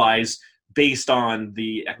specialize based on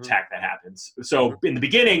the attack that happens. So in the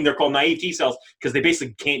beginning, they're called naive T cells because they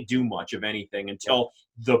basically can't do much of anything until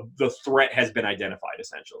the threat has been identified,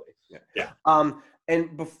 essentially. Yeah.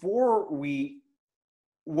 And before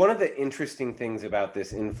one of the interesting things about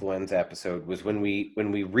this influenza episode was when we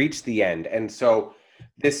reached the end, and so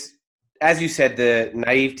this, as you said, the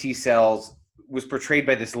naive T cells was portrayed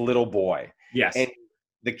by this little boy. Yes. And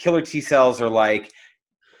the killer T cells are like,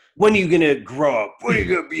 when are you going to grow up? When are you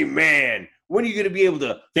going to be a man? When are you going to be able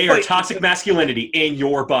to They are toxic masculinity in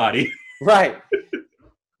your body. Right.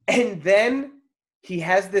 And then he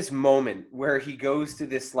has this moment where he goes to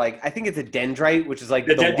this, like, I think it's a dendrite, which is like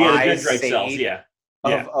the wise dendrite cells,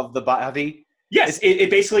 of the body. Yes, it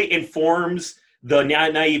basically informs the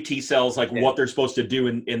naive T cells, like what they're supposed to do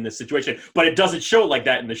in this situation, but it doesn't show it like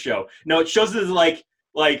that in the show. No, it shows it as like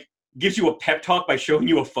gives you a pep talk by showing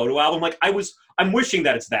you a photo album. Like I'm wishing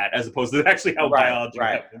that it's that as opposed to actually how biology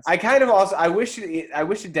happens. I kind of also I wish a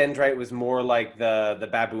dendrite was more like the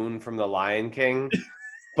baboon from the Lion King,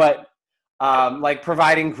 but like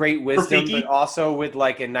providing great wisdom, but also with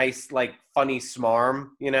like a nice like funny smarm,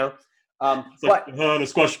 you know. It's like banana,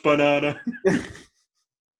 squash banana.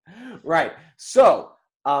 Right. So,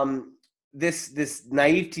 this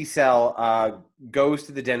naive T cell goes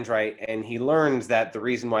to the dendrite, and he learns that the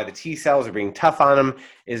reason why the T cells are being tough on him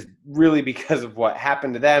is really because of what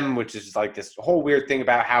happened to them, which is like this whole weird thing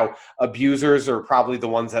about how abusers are probably the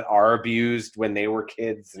ones that are abused when they were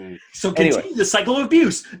kids. And so continue the cycle of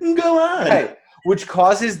abuse. Go on. Right. Which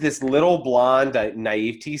causes this little blonde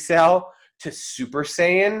naive T cell to Super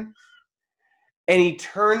Saiyan. And he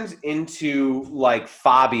turns into like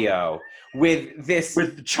Fabio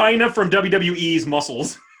with China from WWE's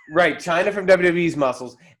muscles. Right, China from WWE's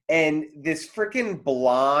muscles. And this freaking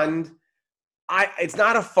blonde, it's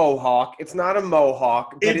not a faux hawk, it's not a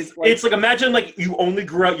mohawk, but it's like imagine like you only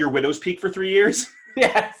grew out your widow's peak for 3 years.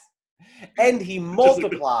 Yes. And he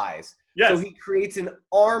multiplies. Yes. So he creates an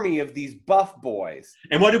army of these buff boys.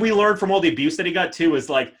 And what did we learn from all the abuse that he got too is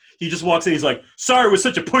like he just walks in, he's like, sorry, we're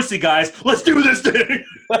such a pussy, guys. Let's do this thing.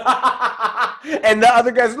 And the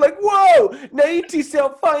other guys are like, whoa, naive T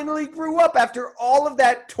cell finally grew up after all of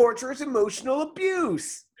that torturous emotional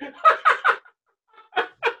abuse.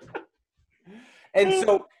 And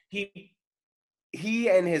so he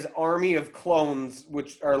and his army of clones,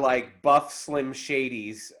 which are like buff Slim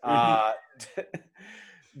Shadys,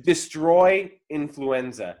 destroy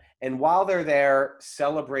influenza. And while they're there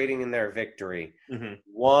celebrating in their victory,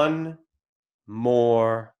 one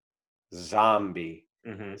more zombie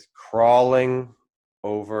is crawling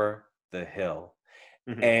over the hill.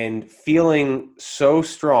 And feeling so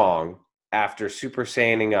strong after Super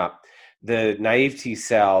Saiyaning up, the naive T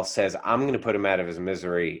cell says, I'm going to put him out of his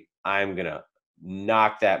misery. I'm going to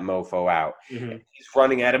knock that mofo out. He's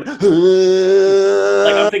running at him.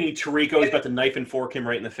 Like I'm thinking Tarico is about to knife and fork him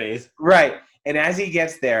right in the face. Right. And as he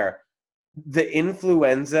gets there, the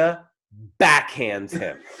influenza backhands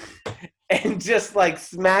him and just like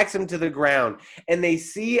smacks him to the ground. And they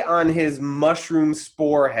see on his mushroom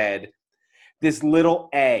spore head this little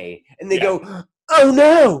A. And they go, oh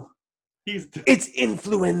no, it's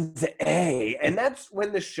influenza A. And that's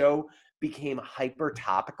when the show became hyper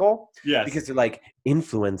topical. Yes. Because they're like,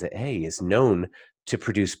 influenza A is known to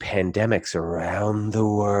produce pandemics around the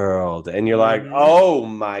world. And you're like, oh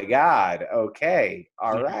my God. Okay.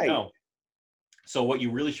 All right. No. So what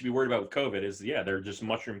you really should be worried about with COVID is, they're just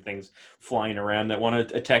mushroom things flying around that want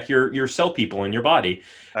to attack your cell people in your body.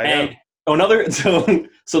 I know.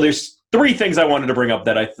 So there's three things I wanted to bring up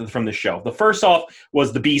from the show. The first off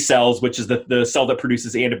was the B cells, which is the cell that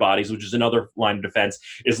produces antibodies, which is another line of defense.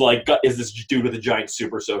 Is this dude with a giant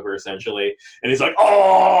super soaker essentially, and he's like,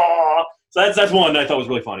 oh, So that's one that I thought was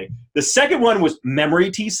really funny. The second one was Memory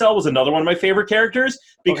T Cell was another one of my favorite characters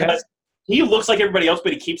because he looks like everybody else,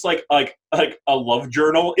 but he keeps like a love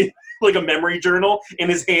journal, like a memory journal in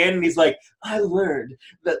his hand, and he's like, I learned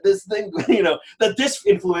that this thing, that this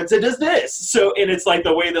influenza does this. So, and it's like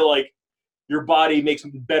the way that like your body makes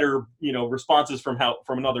better, responses from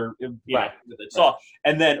another, right. that it saw.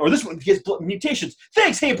 And then, or this one gets mutations.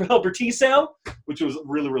 Thanks, helper T Cell, which was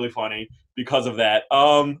really, really funny because of that.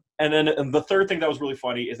 And then the third thing that was really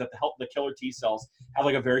funny is that the killer T cells have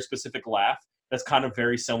like a very specific laugh that's kind of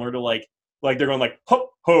very similar to like they're going like ho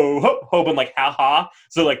ho ho ho and like ha ha.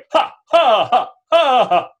 So like ha ha ha ha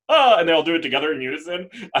ha ha, and they all do it together in unison.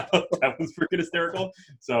 I thought that was freaking hysterical.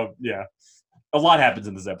 So yeah. A lot happens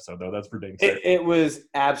in this episode, though. That's for dang sure. It was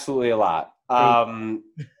absolutely a lot.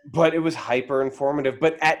 But it was hyper informative.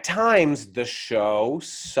 But at times, the show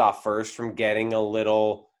suffers from getting a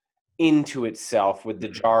little into itself with the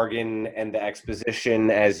jargon and the exposition,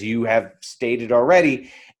 as you have stated already.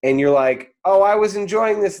 And you're like, oh, I was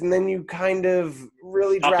enjoying this. And then you kind of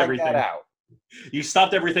really drag that out. You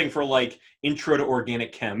stopped everything for, like, intro to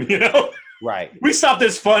organic chem, Right. We stopped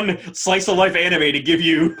this fun slice of life anime to give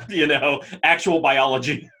you, actual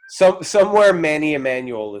biology. So somewhere Manny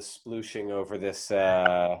Emanuel is splooshing over this.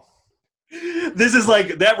 This is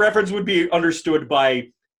like, that reference would be understood by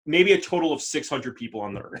maybe a total of 600 people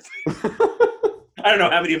on the earth. I don't know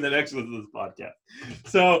how many of them actually listen to this podcast.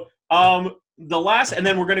 So, and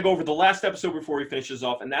then we're going to go over the last episode before we finish this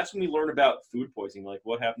off, and that's when we learn about food poisoning, like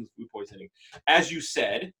what happens with food poisoning. As you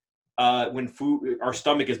said, when our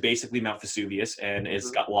stomach is basically Mount Vesuvius and it's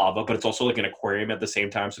got lava, but it's also like an aquarium at the same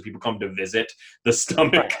time, so people come to visit the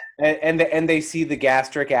stomach. Right. And they see the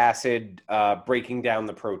gastric acid breaking down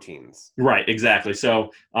the proteins. Right, exactly.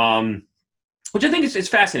 So, which I think is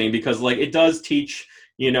fascinating because like it does teach,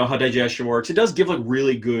 how digestion works. It does give like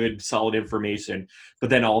really good, solid information. But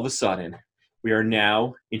then all of a sudden, we are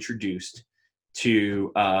now introduced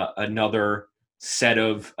to another set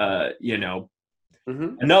of, we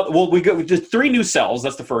go just 3 new cells.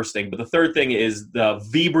 That's the first thing. But the third thing is the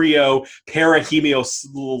Vibrio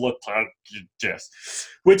parahemiosyllatus,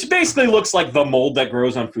 which basically looks like the mold that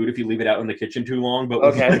grows on food if you leave it out in the kitchen too long.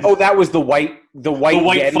 But that was the white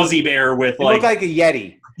Yeti. Fuzzy bear with it looked like a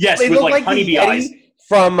Yeti. Yes, with like honeybee eyes.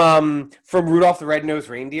 From Rudolph the Red-Nosed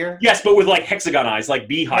Reindeer. Yes, but with like hexagon eyes, like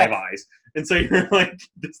beehive eyes. And so you're like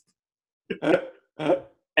this.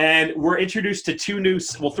 And we're introduced to 3 new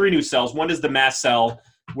cells. One is the mast cell,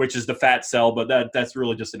 which is the fat cell, but that's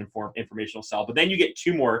really just an informational cell. But then you get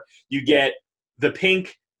 2 more. You get the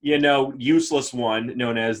pink, useless one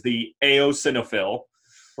known as the eosinophil.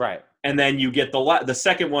 Right. And then you get the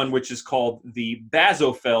second one, which is called the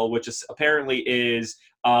basophil, which is apparently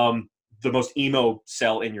the most emo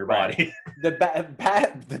cell in your body. The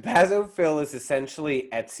basophil is essentially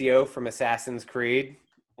Ezio from Assassin's Creed.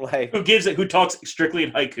 Like who talks strictly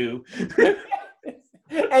in haiku.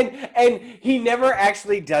 and he never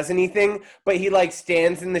actually does anything, but he like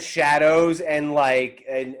stands in the shadows and like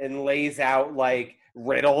and lays out like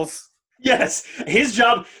riddles. Yes, his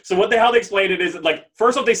job. So how they explain it is like,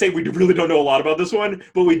 first off, they say we really don't know a lot about this one,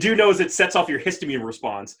 but we do know is it sets off your histamine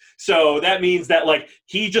response. So that means that like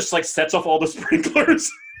he just like sets off all the sprinklers,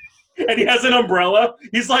 and he has an umbrella.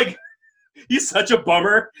 He's such a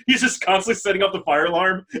bummer. He's just constantly setting off the fire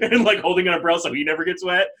alarm and like holding an umbrella so he never gets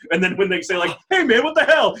wet. And then when they say like, "Hey man, what the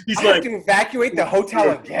hell?" He's I have to evacuate the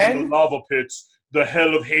hotel again. The lava pits, the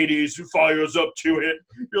hell of Hades fires up to it.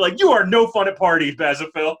 You're like, you are no fun at parties,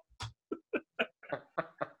 Basophil.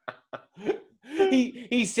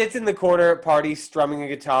 He sits in the corner at parties strumming a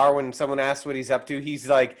guitar. When someone asks what he's up to, he's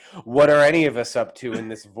like, what are any of us up to in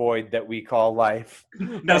this void that we call life?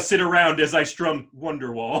 Now sit around as I strum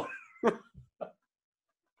Wonderwall.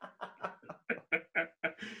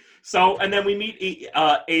 So, and then we meet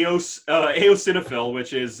eosinophil,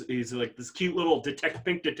 which he's like this cute little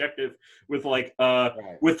pink detective with like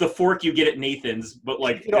with the fork you get at Nathan's, but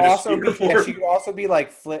like she could also be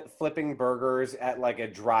like flipping burgers at like a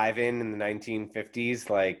drive-in in the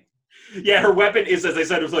 1950s, like. Yeah, her weapon is, as I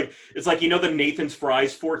said, it's like the Nathan's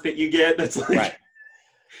fries fork that you get. That's like, right.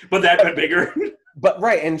 But that bigger. But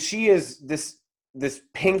right, and she is this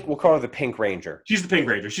pink, we'll call her the Pink Ranger. She's the Pink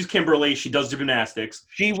Ranger. She's Kimberly. She does gymnastics.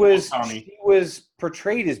 She was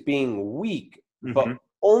portrayed as being weak, but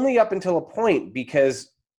only up until a point,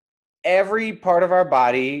 because every part of our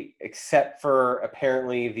body, except for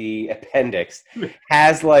apparently the appendix,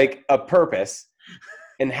 has like a purpose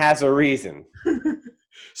and has a reason.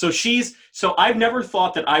 So I've never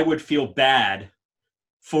thought that I would feel bad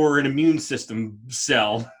for an immune system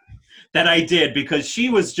cell that I did, because she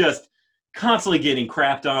was just constantly getting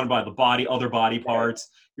crapped on by other body parts.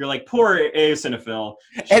 You're like, poor eosinophil.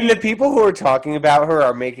 And the people who are talking about her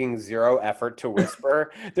are making zero effort to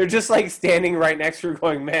whisper. They're just like standing right next to her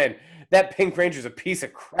going, man, that Pink Ranger's a piece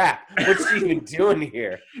of crap. What's she even doing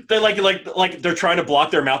here? They're like they're trying to block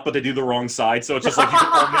their mouth, but they do the wrong side, so it's just like you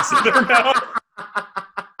can all miss in their mouth.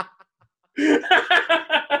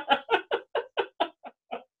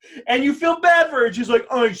 And you feel bad for her. And she's like,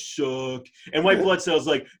 I suck. And White Blood Cell's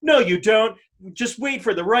like, no, you don't. Just wait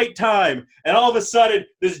for the right time. And all of a sudden,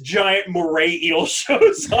 this giant moray eel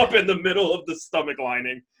shows up in the middle of the stomach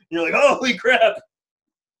lining. And you're like, holy crap.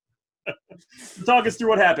 Talk us through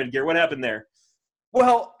what happened, Gear. What happened there?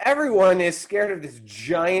 Well, everyone is scared of this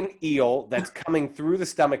giant eel that's coming through the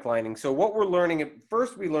stomach lining. So what we're learning,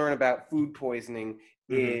 first we learn about food poisoning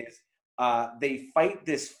is they fight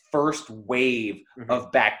this first wave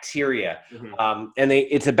of bacteria. And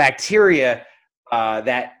it's a bacteria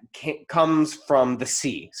that comes from the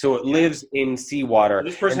sea. So it lives in seawater. So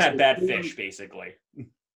this person had bad fish, basically.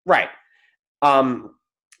 Right.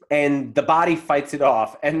 And the body fights it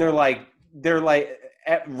off. And they're like,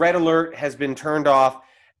 red alert has been turned off.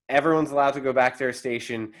 Everyone's allowed to go back to their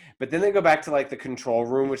station. But then they go back to like the control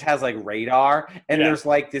room, which has like radar. And there's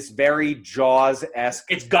like this very Jaws-esque.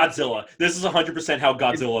 It's Godzilla. This is 100% how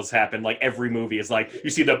Godzilla's happened. Like every movie is like, you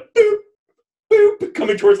see the boop, boop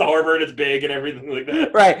coming towards the harbor and it's big and everything like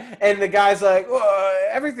that. Right. And the guy's like,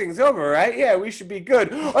 everything's over, right? Yeah, we should be good.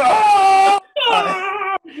 Oh!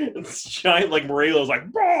 It's giant like Morello's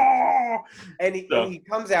like, bah! And he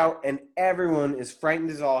comes out and everyone is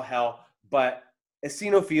frightened as all hell. But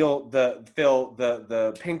Eosinophil,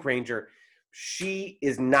 the Pink Ranger, she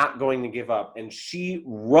is not going to give up. And she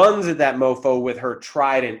runs at that mofo with her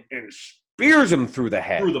trident and spears him through the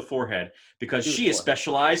head. Through the forehead. Because she is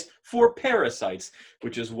specialized for parasites,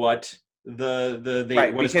 which is what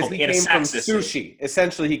right, what is because called he came from sushi.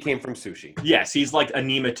 Essentially, he came from sushi. Yes, he's like a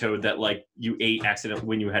nematode that like you ate accidentally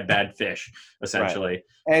when you had bad fish, essentially.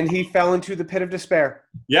 Right. And he fell into the pit of despair.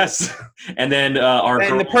 Yes, and then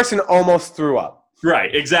the person almost threw up.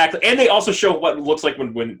 Right, exactly. And they also show what it looks like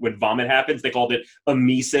when vomit happens. They called it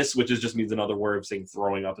emesis, which just means another word of saying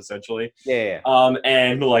throwing up, essentially. Yeah.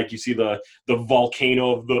 And like you see the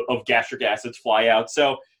volcano of gastric acids fly out.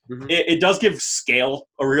 So it does give scale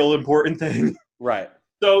a real important thing. Right.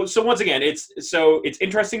 So once again, it's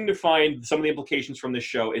interesting to find some of the implications from this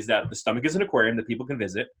show is that the stomach is an aquarium that people can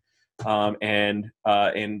visit. And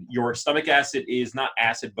your stomach acid is not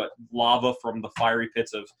acid, but lava from the fiery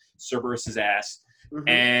pits of Cerberus's ass.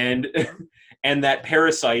 And that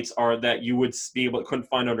parasites are that you would couldn't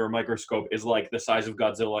find under a microscope is like the size of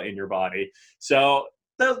Godzilla in your body. So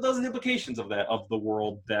those are the implications of the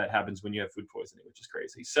world that happens when you have food poisoning, which is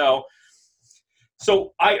crazy.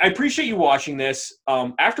 So I appreciate you watching this.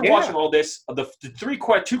 After watching all this, the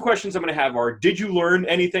two questions I'm going to have are: did you learn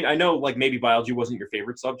anything? I know, like maybe biology wasn't your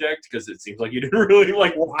favorite subject because it seems like you didn't really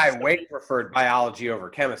like. Well, I way preferred biology over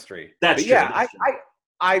chemistry. That's true. Yeah,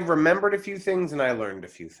 I remembered a few things and I learned a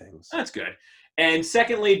few things. That's good. And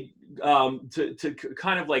secondly, to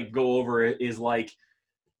kind of like go over it is like,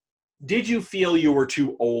 did you feel you were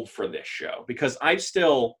too old for this show? Because I'm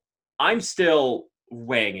still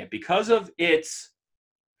weighing it because of its.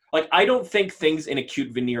 Like, I don't think things in a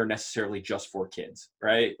cute veneer are necessarily just for kids,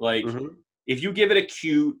 right? Like, if you give it a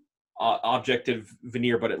cute, objective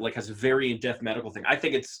veneer, but it like has a very in-depth medical thing,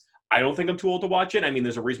 I don't think I'm too old to watch it. I mean,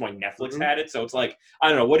 there's a reason why Netflix had it, so it's like, I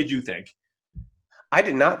don't know. What did you think? I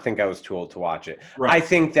did not think I was too old to watch it. Right. I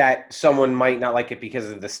think that someone might not like it because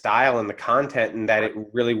of the style and the content and that it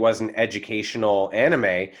really was an educational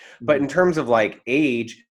anime. But in terms of like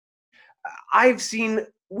age,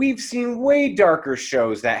 we've seen way darker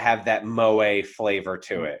shows that have that moe flavor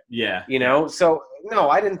to it. Yeah. You know? So, no,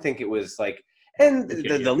 I didn't think it was like, and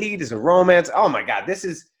the lead is a romance. Oh my God, this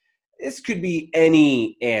could be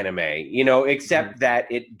any anime, you know, except that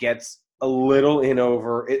it gets a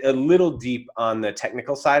little deep on the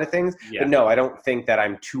technical side of things. Yeah. But no, I don't think that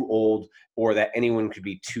I'm too old or that anyone could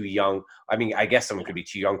be too young. I mean, I guess someone could be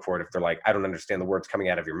too young for it if they're like, I don't understand the words coming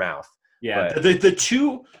out of your mouth. Yeah. But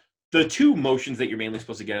the two motions that you're mainly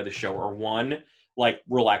supposed to get out of the show are one, like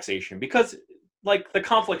relaxation, because like the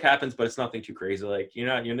conflict happens, but it's nothing too crazy. Like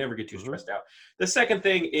you'll never get too stressed out. The second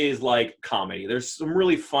thing is like comedy. There's some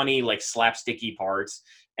really funny, like slapsticky parts,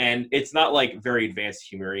 and it's not like very advanced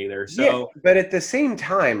humor either. So, yeah, but at the same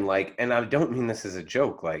time, like, and I don't mean this as a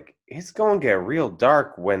joke, like it's going to get real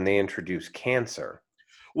dark when they introduce cancer.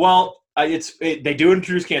 Well, they do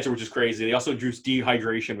introduce cancer, which is crazy. They also introduce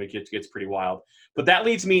dehydration, which gets pretty wild. But that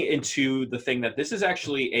leads me into the thing that this is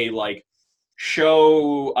actually a like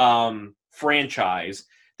show franchise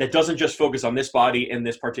that doesn't just focus on this body and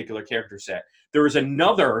this particular character set. There is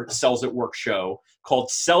another Cells at Work show called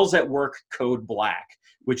Cells at Work Code Black,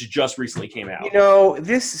 which just recently came out. You know,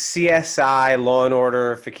 this CSI Law and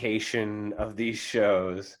Orderification of these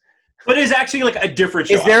shows. But it's actually like a different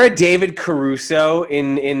show. Is there a David Caruso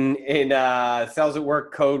in Cells at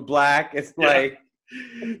Work Code Black? It's like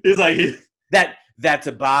it's like that's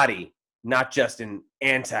a body, not just an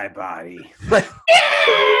antibody.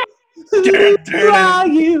 Who are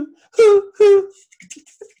you?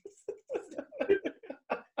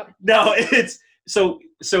 No, it's so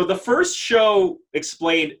the first show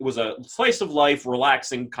explained was a slice of life,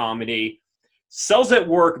 relaxing comedy. Cells at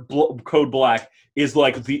Work Code Black is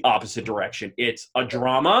like the opposite direction. It's a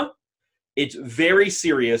drama. It's very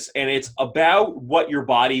serious, and it's about what your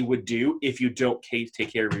body would do if you don't take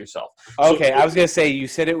care of yourself. Okay, So, I was going to say, you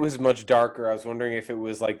said it was much darker. I was wondering if it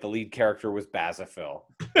was like the lead character was Basophil.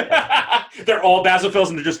 they're all basophils,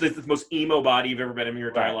 and they're just the most emo body you've ever been in your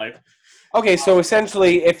entire life. Okay, so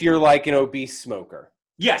essentially, if you're like an obese smoker.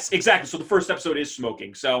 Yes, exactly. So the first episode is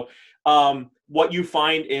smoking. So what you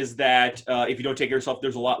find is that if you don't take care of yourself,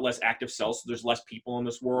 there's a lot less active cells. So there's less people in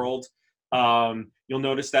this world. You'll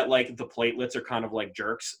notice that like the platelets are kind of like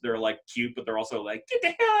jerks. They're like cute, but they're also like, get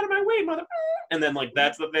the hell out of my way, mother. And then like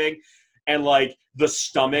that's the thing. And like the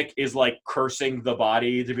stomach is like cursing the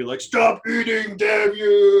body to be like, stop eating, damn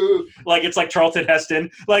you. Like it's like Charlton Heston.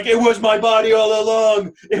 Like, it was my body all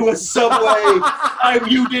along. It was Subway.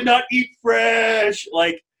 You did not eat fresh.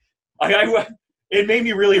 Like it made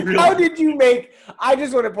me really, really. How did you make? I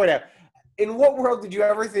just want to point out, in what world did you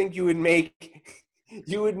ever think you would make?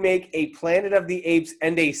 You would make a Planet of the Apes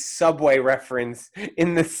and a Subway reference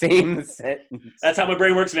in the same sentence. That's how my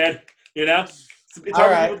brain works, man. You know, it's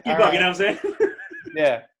hard to keep up. You know what I'm saying?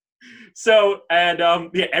 Yeah. So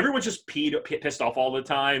everyone's just pissed off all the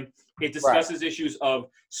time. It discusses issues of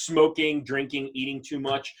smoking, drinking, eating too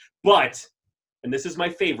much. But, and this is my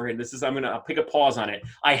favorite, and I'm gonna pick a pause on it.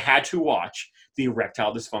 I had to watch the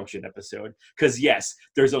erectile dysfunction episode because yes,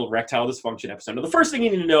 there's an erectile dysfunction episode. Now, the first thing you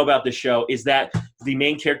need to know about this show is that the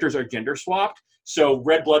main characters are gender swapped. So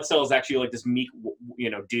Red Blood Cell is actually like this meek,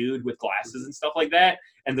 dude with glasses and stuff like that,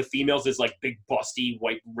 and the females is like big, busty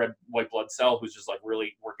white blood cell who's just like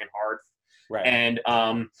really working hard. Right.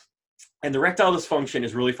 And the erectile dysfunction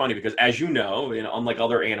is really funny because, as you know, unlike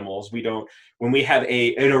other animals, when we have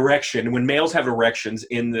an erection, when males have erections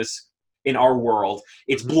in our world,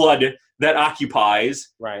 it's blood that occupies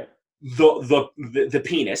the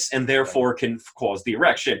penis and therefore can cause the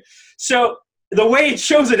erection. So the way it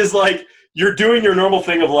shows it is like you're doing your normal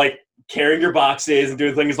thing of like carrying your boxes and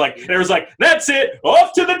doing things like, and it was like, that's it,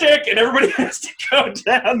 off to the dick, and everybody has to go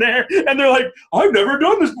down there, and they're like, I've never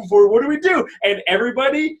done this before, what do we do? And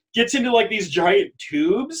everybody gets into like these giant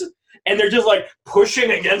tubes, and they're just like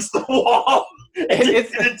pushing against the wall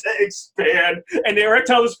to expand, and the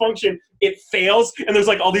erectile dysfunction, it fails, and there's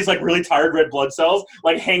like all these like really tired red blood cells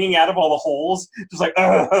like hanging out of all the holes, just like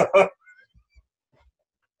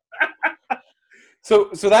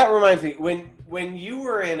So that reminds me, when you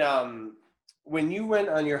were in when you went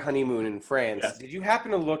on your honeymoon in France, yes. Did you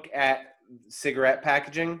happen to look at cigarette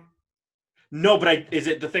packaging? No, but is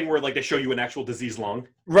it the thing where like they show you an actual diseased lung?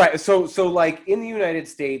 Right. So like in the United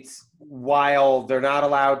States, while they're not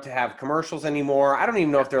allowed to have commercials anymore, I don't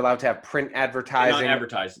even know if they're allowed to have print advertising. They're not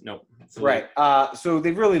advertised, no. Right. So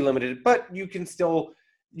they've really limited it, but you can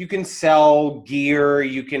sell gear,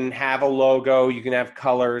 you can have a logo, you can have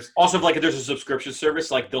colors. Also, if like if there's a subscription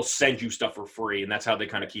service, like they'll send you stuff for free, and that's how they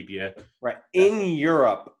kind of keep you. Right. In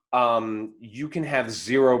Europe, you can have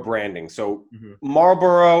zero branding. So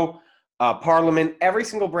Marlboro, Parliament, every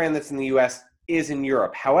single brand that's in the US is in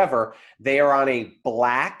Europe. However, they are on a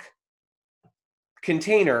black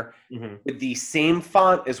container with the same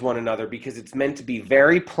font as one another because it's meant to be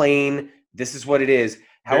very plain. This is what it is.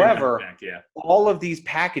 However, all of these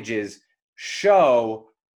packages show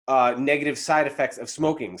negative side effects of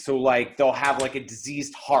smoking. So like they'll have like a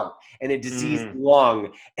diseased heart and a diseased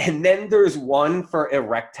lung. And then there's one for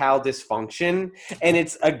erectile dysfunction. And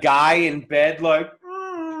it's a guy in bed like,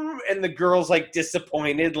 and the girl's like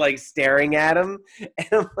disappointed, like staring at him. And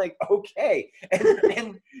I'm like, okay.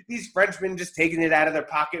 And these Frenchmen just taking it out of their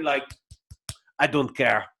pocket like, I don't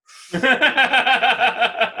care.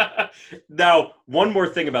 Now, one more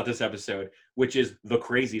thing about this episode, which is the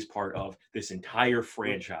craziest part of this entire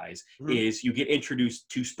franchise, is you get introduced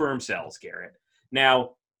to sperm cells, Garrett.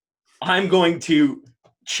 Now, I'm going to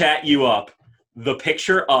chat you up the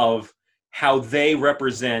picture of how they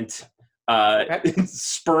represent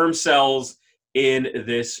sperm cells in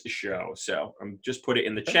this show. So I'm just put it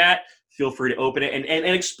in the chat. Feel free to open it and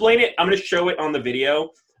explain it. I'm going to show it on the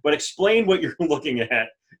video. but explain what you're looking at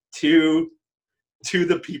to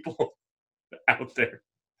the people out there.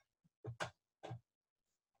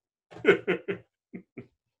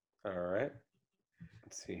 All right.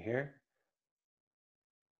 Let's see here.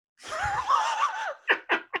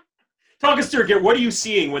 Talk us through it. What are you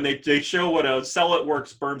seeing when they show what a cell at work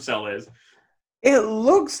sperm cell is? It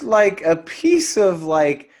looks like a piece of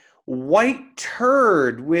like white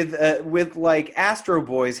turd with like Astro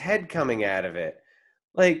Boy's head coming out of it.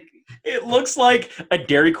 Like it looks like a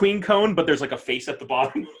Dairy Queen cone, but there's like a face at the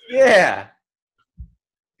bottom. Yeah.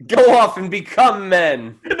 Go off and become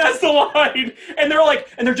men. And that's the line. And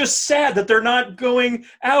they're just sad that they're not going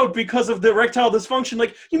out because of the erectile dysfunction.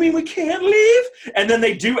 Like, you mean we can't leave? And then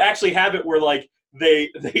they do actually have it where like they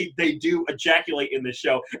do ejaculate in the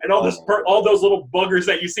show, and all those little buggers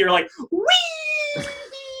that you see are like, wee!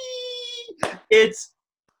 It's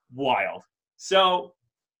wild. So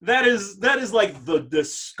that is like the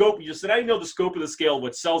scope. You just said, I know the scope of the scale,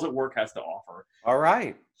 what Cells at Work has to offer. All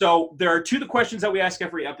right. So there are two the questions that we ask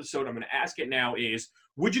every episode. I'm going to ask it now is,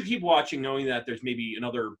 would you keep watching knowing that there's maybe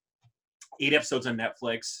another 8 episodes on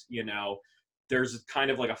Netflix? You know, there's kind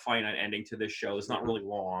of like a finite ending to this show. It's not really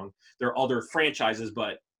long. There are other franchises,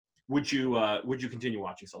 but would you continue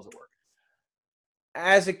watching Cells at Work?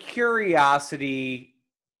 As a curiosity,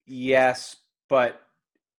 yes, but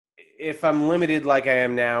if I'm limited like I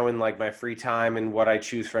am now in like my free time and what I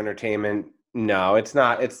choose for entertainment, no, it's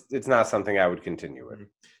not. It's not something I would continue with.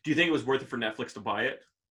 Do you think it was worth it for Netflix to buy it?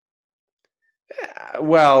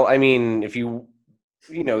 Well, I mean, if you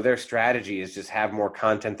their strategy is just have more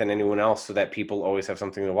content than anyone else, so that people always have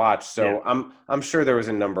something to watch. So yeah. I'm sure there was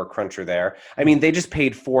a number cruncher there. I mean, they just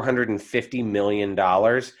paid $450 million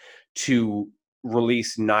to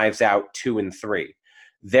release Knives Out 2 and 3.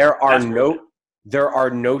 There are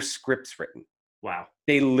no scripts written. Wow.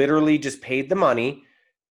 They literally just paid the money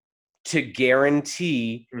to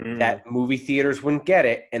guarantee that movie theaters wouldn't get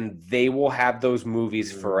it, and they will have those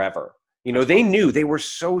movies forever. They knew, they were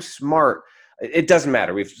so smart. It doesn't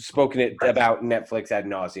matter. We've spoken about Netflix ad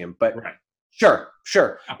nauseum, but sure.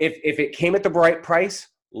 If it came at the right price,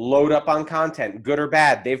 load up on content, good or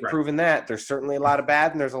bad. They've proven that. There's certainly a lot of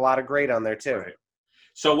bad, and there's a lot of great on there too. Right.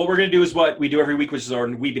 So what we're going to do is what we do every week, which is our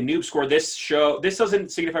Weeb and Noob score. This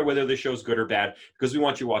doesn't signify whether the show is good or bad, because we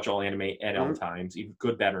want you to watch all anime at all times, even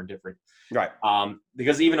good, bad, or indifferent. Right.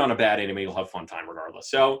 Because even on a bad anime, you'll have fun time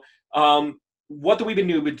regardless. So what the Weeb and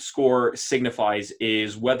Noob score signifies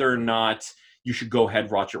is whether or not you should go ahead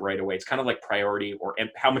and watch it right away. It's kind of like priority or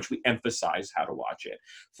how much we emphasize how to watch it.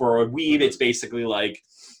 For a Weeb, it's basically like,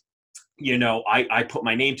 I put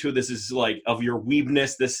my name to it. This is like of your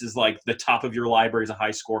weebness. This is like the top of your library is a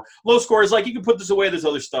high score. Low score is like, you can put this away. There's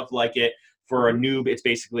other stuff like it. For a noob,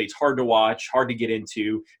 it's hard to watch, hard to get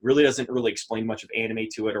into. It really doesn't really explain much of anime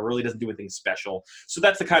to it, or really doesn't do anything special. So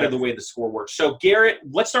that's the kind of the way the score works. So Garrett,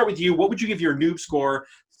 let's start with you. What would you give your noob score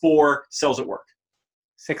for Cells at Work?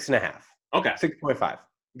 6.5. Okay. 6.5.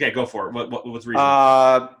 Okay, go for it. What's the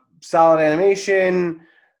reason? Solid animation,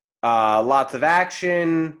 lots of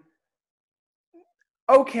action.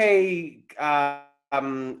 Okay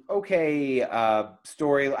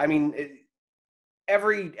story. I mean,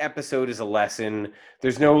 every episode is a lesson.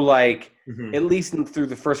 There's no like, at least through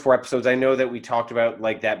the first 4 episodes, I know that we talked about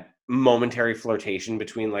like that momentary flirtation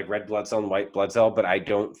between like red blood cell and white blood cell, but I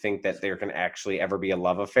don't think that there can actually ever be a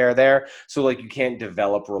love affair there. So like you can't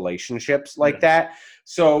develop relationships like that.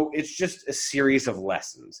 So it's just a series of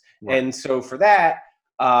lessons. Right. And so for that,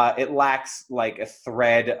 it lacks like a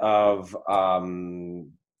thread of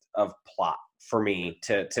plot for me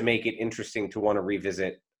to make it interesting to want to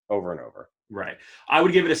revisit over and over. Right. I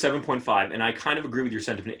would give it a 7.5, and I kind of agree with your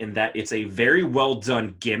sentiment in that it's a very well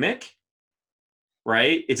done gimmick.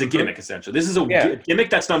 Right? It's a gimmick, essentially. This is a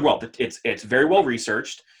gimmick that's done well. It's very well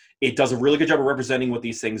researched. It does a really good job of representing what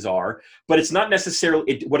these things are, but it's not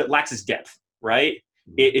necessarily what it lacks is depth, right?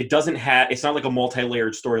 It doesn't have. It's not like a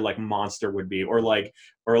multi-layered story like Monster would be, or like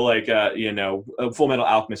a Full Metal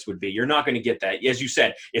Alchemist would be. You're not going to get that. As you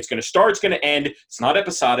said, it's going to start, it's going to end. It's not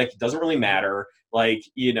episodic. It doesn't really matter. Like,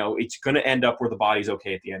 it's going to end up where the body's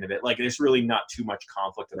okay at the end of it. Like, there's really not too much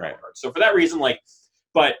conflict in that regard. So for that reason,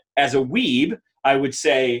 but as a weeb, I would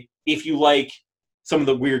say if you like some of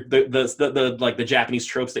the weird, the Japanese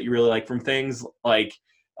tropes that you really like from things, like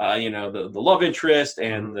the love interest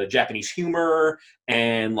and the Japanese humor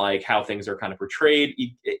and like how things are kind of portrayed,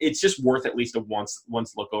 it's just worth at least a once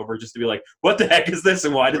look over, just to be like, what the heck is this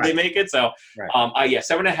and why did they make it? So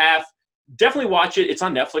 7.5. Definitely watch it. It's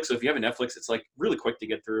on Netflix, so if you have a Netflix, it's like really quick to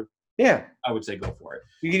get through. Yeah, I would say go for it.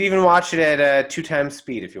 You could even watch it at 2 times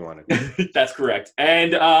speed if you wanted. That's correct.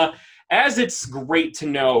 And as it's great to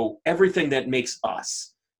know everything that makes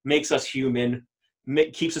us human,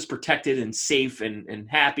 keeps us protected and safe and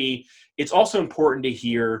happy, it's also important to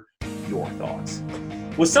hear your thoughts.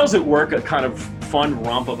 Was Cells at Work a kind of fun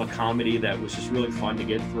romp of a comedy that was just really fun to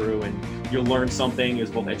get through and you learn something, it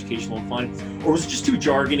was both educational and fun? Or was it just too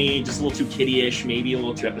jargony, just a little too kiddie-ish, maybe a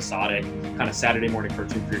little too episodic, kind of Saturday morning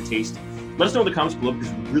cartoon for your taste? Let us know in the comments below,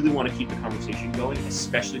 because we really want to keep the conversation going,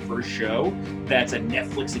 especially for a show that's a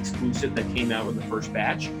Netflix exclusive that came out in the first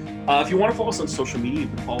batch. If you want to follow us on social media, you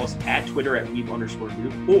can follow us at Twitter at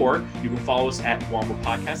Weeb_Loop, or you can follow us at WANWA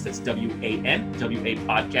Podcast, that's WANWA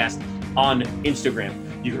Podcast on Instagram.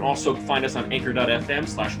 You can also find us on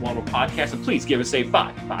anchor.fm/WANWA Podcast, and please give us a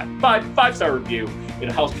five-star review.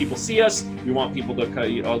 It helps people see us. We want people to,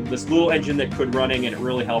 this little engine that could running, and it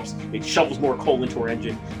really helps. It shovels more coal into our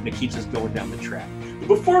engine, and it keeps us going down the track. But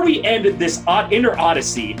before we end this inner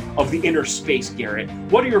odyssey of the inner space, Garrett,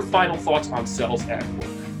 what are your final thoughts on Cells at Work?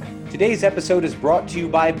 Today's episode is brought to you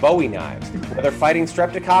by Bowie Knives. Whether fighting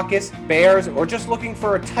Streptococcus, bears, or just looking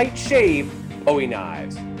for a tight shave, Bowie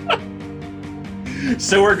Knives.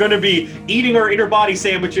 So we're going to be eating our inner body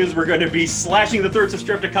sandwiches. We're going to be slashing the throats of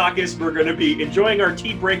Streptococcus. We're going to be enjoying our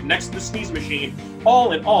tea break next to the sneeze machine.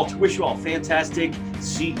 All in all, to wish you all fantastic.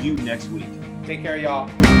 See you next week. Take care, y'all.